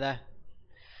போடுமாப்பிள்ள. இதை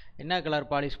என்ன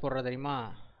கலர் பாலிஷ் போடுற தெரியுமா?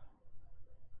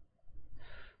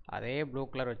 அதே ப்ளூ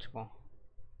கலர் வச்சுப்போம்.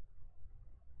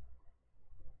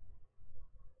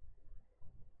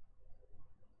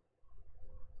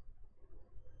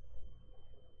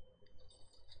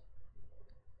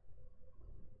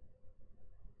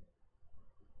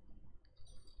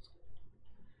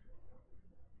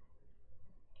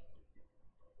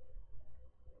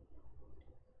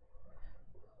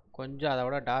 கொஞ்சம் அதை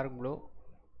விட டார்க் ப்ளூ.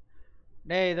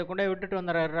 டேய் இதை கொண்டு போய் விட்டுட்டு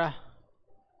வந்துடுறா.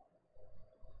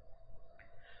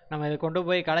 நம்ம இதை கொண்டு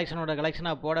போய்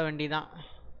கலெக்ஷனாக போட வேண்டிதான்.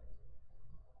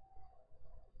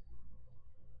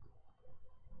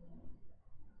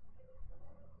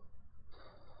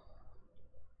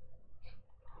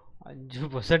 அஞ்சு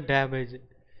 % டேமேஜ்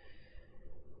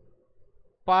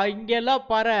பா. இங்கெல்லாம்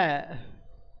பாரு,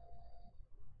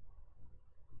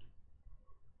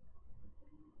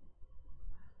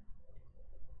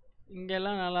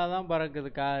 இங்கெல்லாம் நல்லா தான் பறக்குது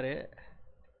காரு.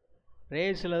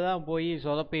 ரேஸில் தான் போய்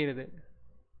சொதப்பிடுது.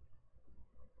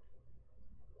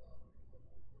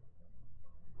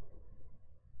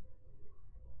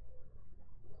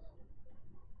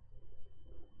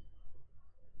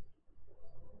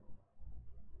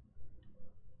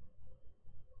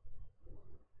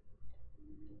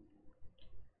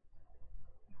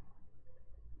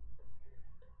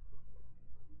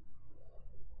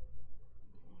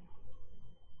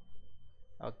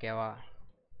 ஓகேவா?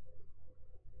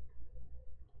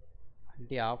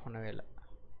 வண்டி ஆஃப் பண்ணவே இல்லை.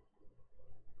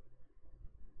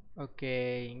 ஓகே,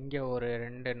 இங்கே ஒரு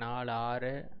 2 4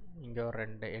 6, இங்கே ஒரு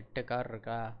 2 8 கார்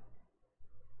இருக்கா.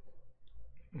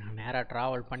 நேராக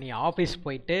ட்ராவல் பண்ணி ஆஃபீஸ்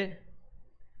போயிட்டு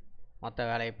மற்ற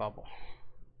வேலையை பார்ப்போம்.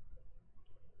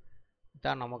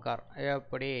 இதான் நம்ம கார்.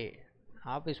 எப்படி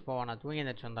ஆஃபீஸ் போவோம்? நான் தூங்கி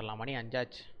எந்திரிச்சு வந்துடலாம், மணி 5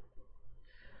 ஆச்சு.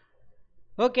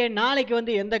 ஓகே, நாளைக்கு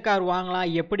வந்து எந்த கார் வாங்கலாம்,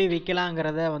 எப்படி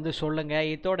விற்கலாங்கிறத வந்து சொல்லுங்கள்.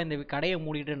 இதோட இந்த கடையை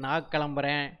மூடிட்டு நான்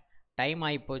கிளம்புறேன். டைம்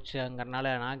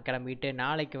ஆகிப்போச்சுங்கிறனால நான் கிளம்பிட்டு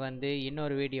நாளைக்கு வந்து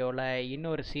இன்னொரு வீடியோவில்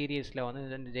இன்னொரு சீரியஸில்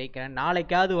வந்து ஜெயிக்கிறேன்.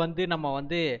 நாளைக்காவது வந்து நம்ம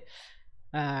வந்து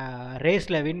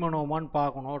ரேஸில் வின் பண்ணுவோமான்னு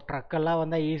பார்க்கணும். ட்ரக்கெல்லாம்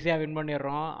வந்தால் ஈஸியாக வின்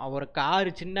பண்ணிடுறோம்.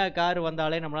 ஒரு சின்ன கார்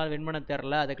வந்தாலே நம்மளால் வின் பண்ண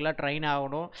தெரில, அதுக்கெல்லாம் ட்ரெயின்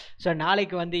ஆகணும். ஸோ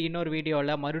நாளைக்கு வந்து இன்னொரு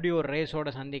வீடியோவில் மறுபடியும் ஒரு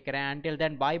ரேஸோடு சந்திக்கிறேன். அன்டில்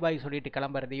தென் பாய் பாய் சொல்லிட்டு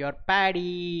கிளம்புறது யுவர் பேடி.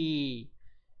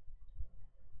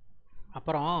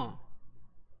 அப்புறம்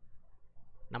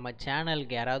நம்ம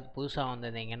சேனலுக்கு யாராவது புதுசாக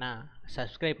வந்திருந்தீங்கன்னா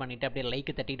சப்ஸ்கிரைப் பண்ணிவிட்டு அப்படியே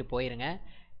லைக்கு தட்டிட்டு போயிருங்க.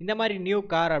 இந்த மாதிரி new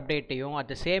car அப்டேட்டையும்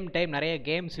at the same time நிறைய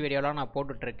கேம்ஸ் வீடியோலாம் நான்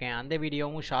போட்டுட்ருக்கேன். அந்த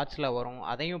வீடியோவும் ஷார்ட்ஸில் வரும்,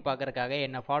 அதையும் பார்க்குறக்காக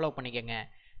என்னை ஃபாலோ பண்ணிக்கோங்க.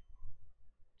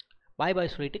 பாய்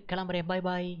பாய் சொல்லிவிட்டு கிளம்புறேன். பாய்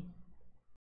பாய்.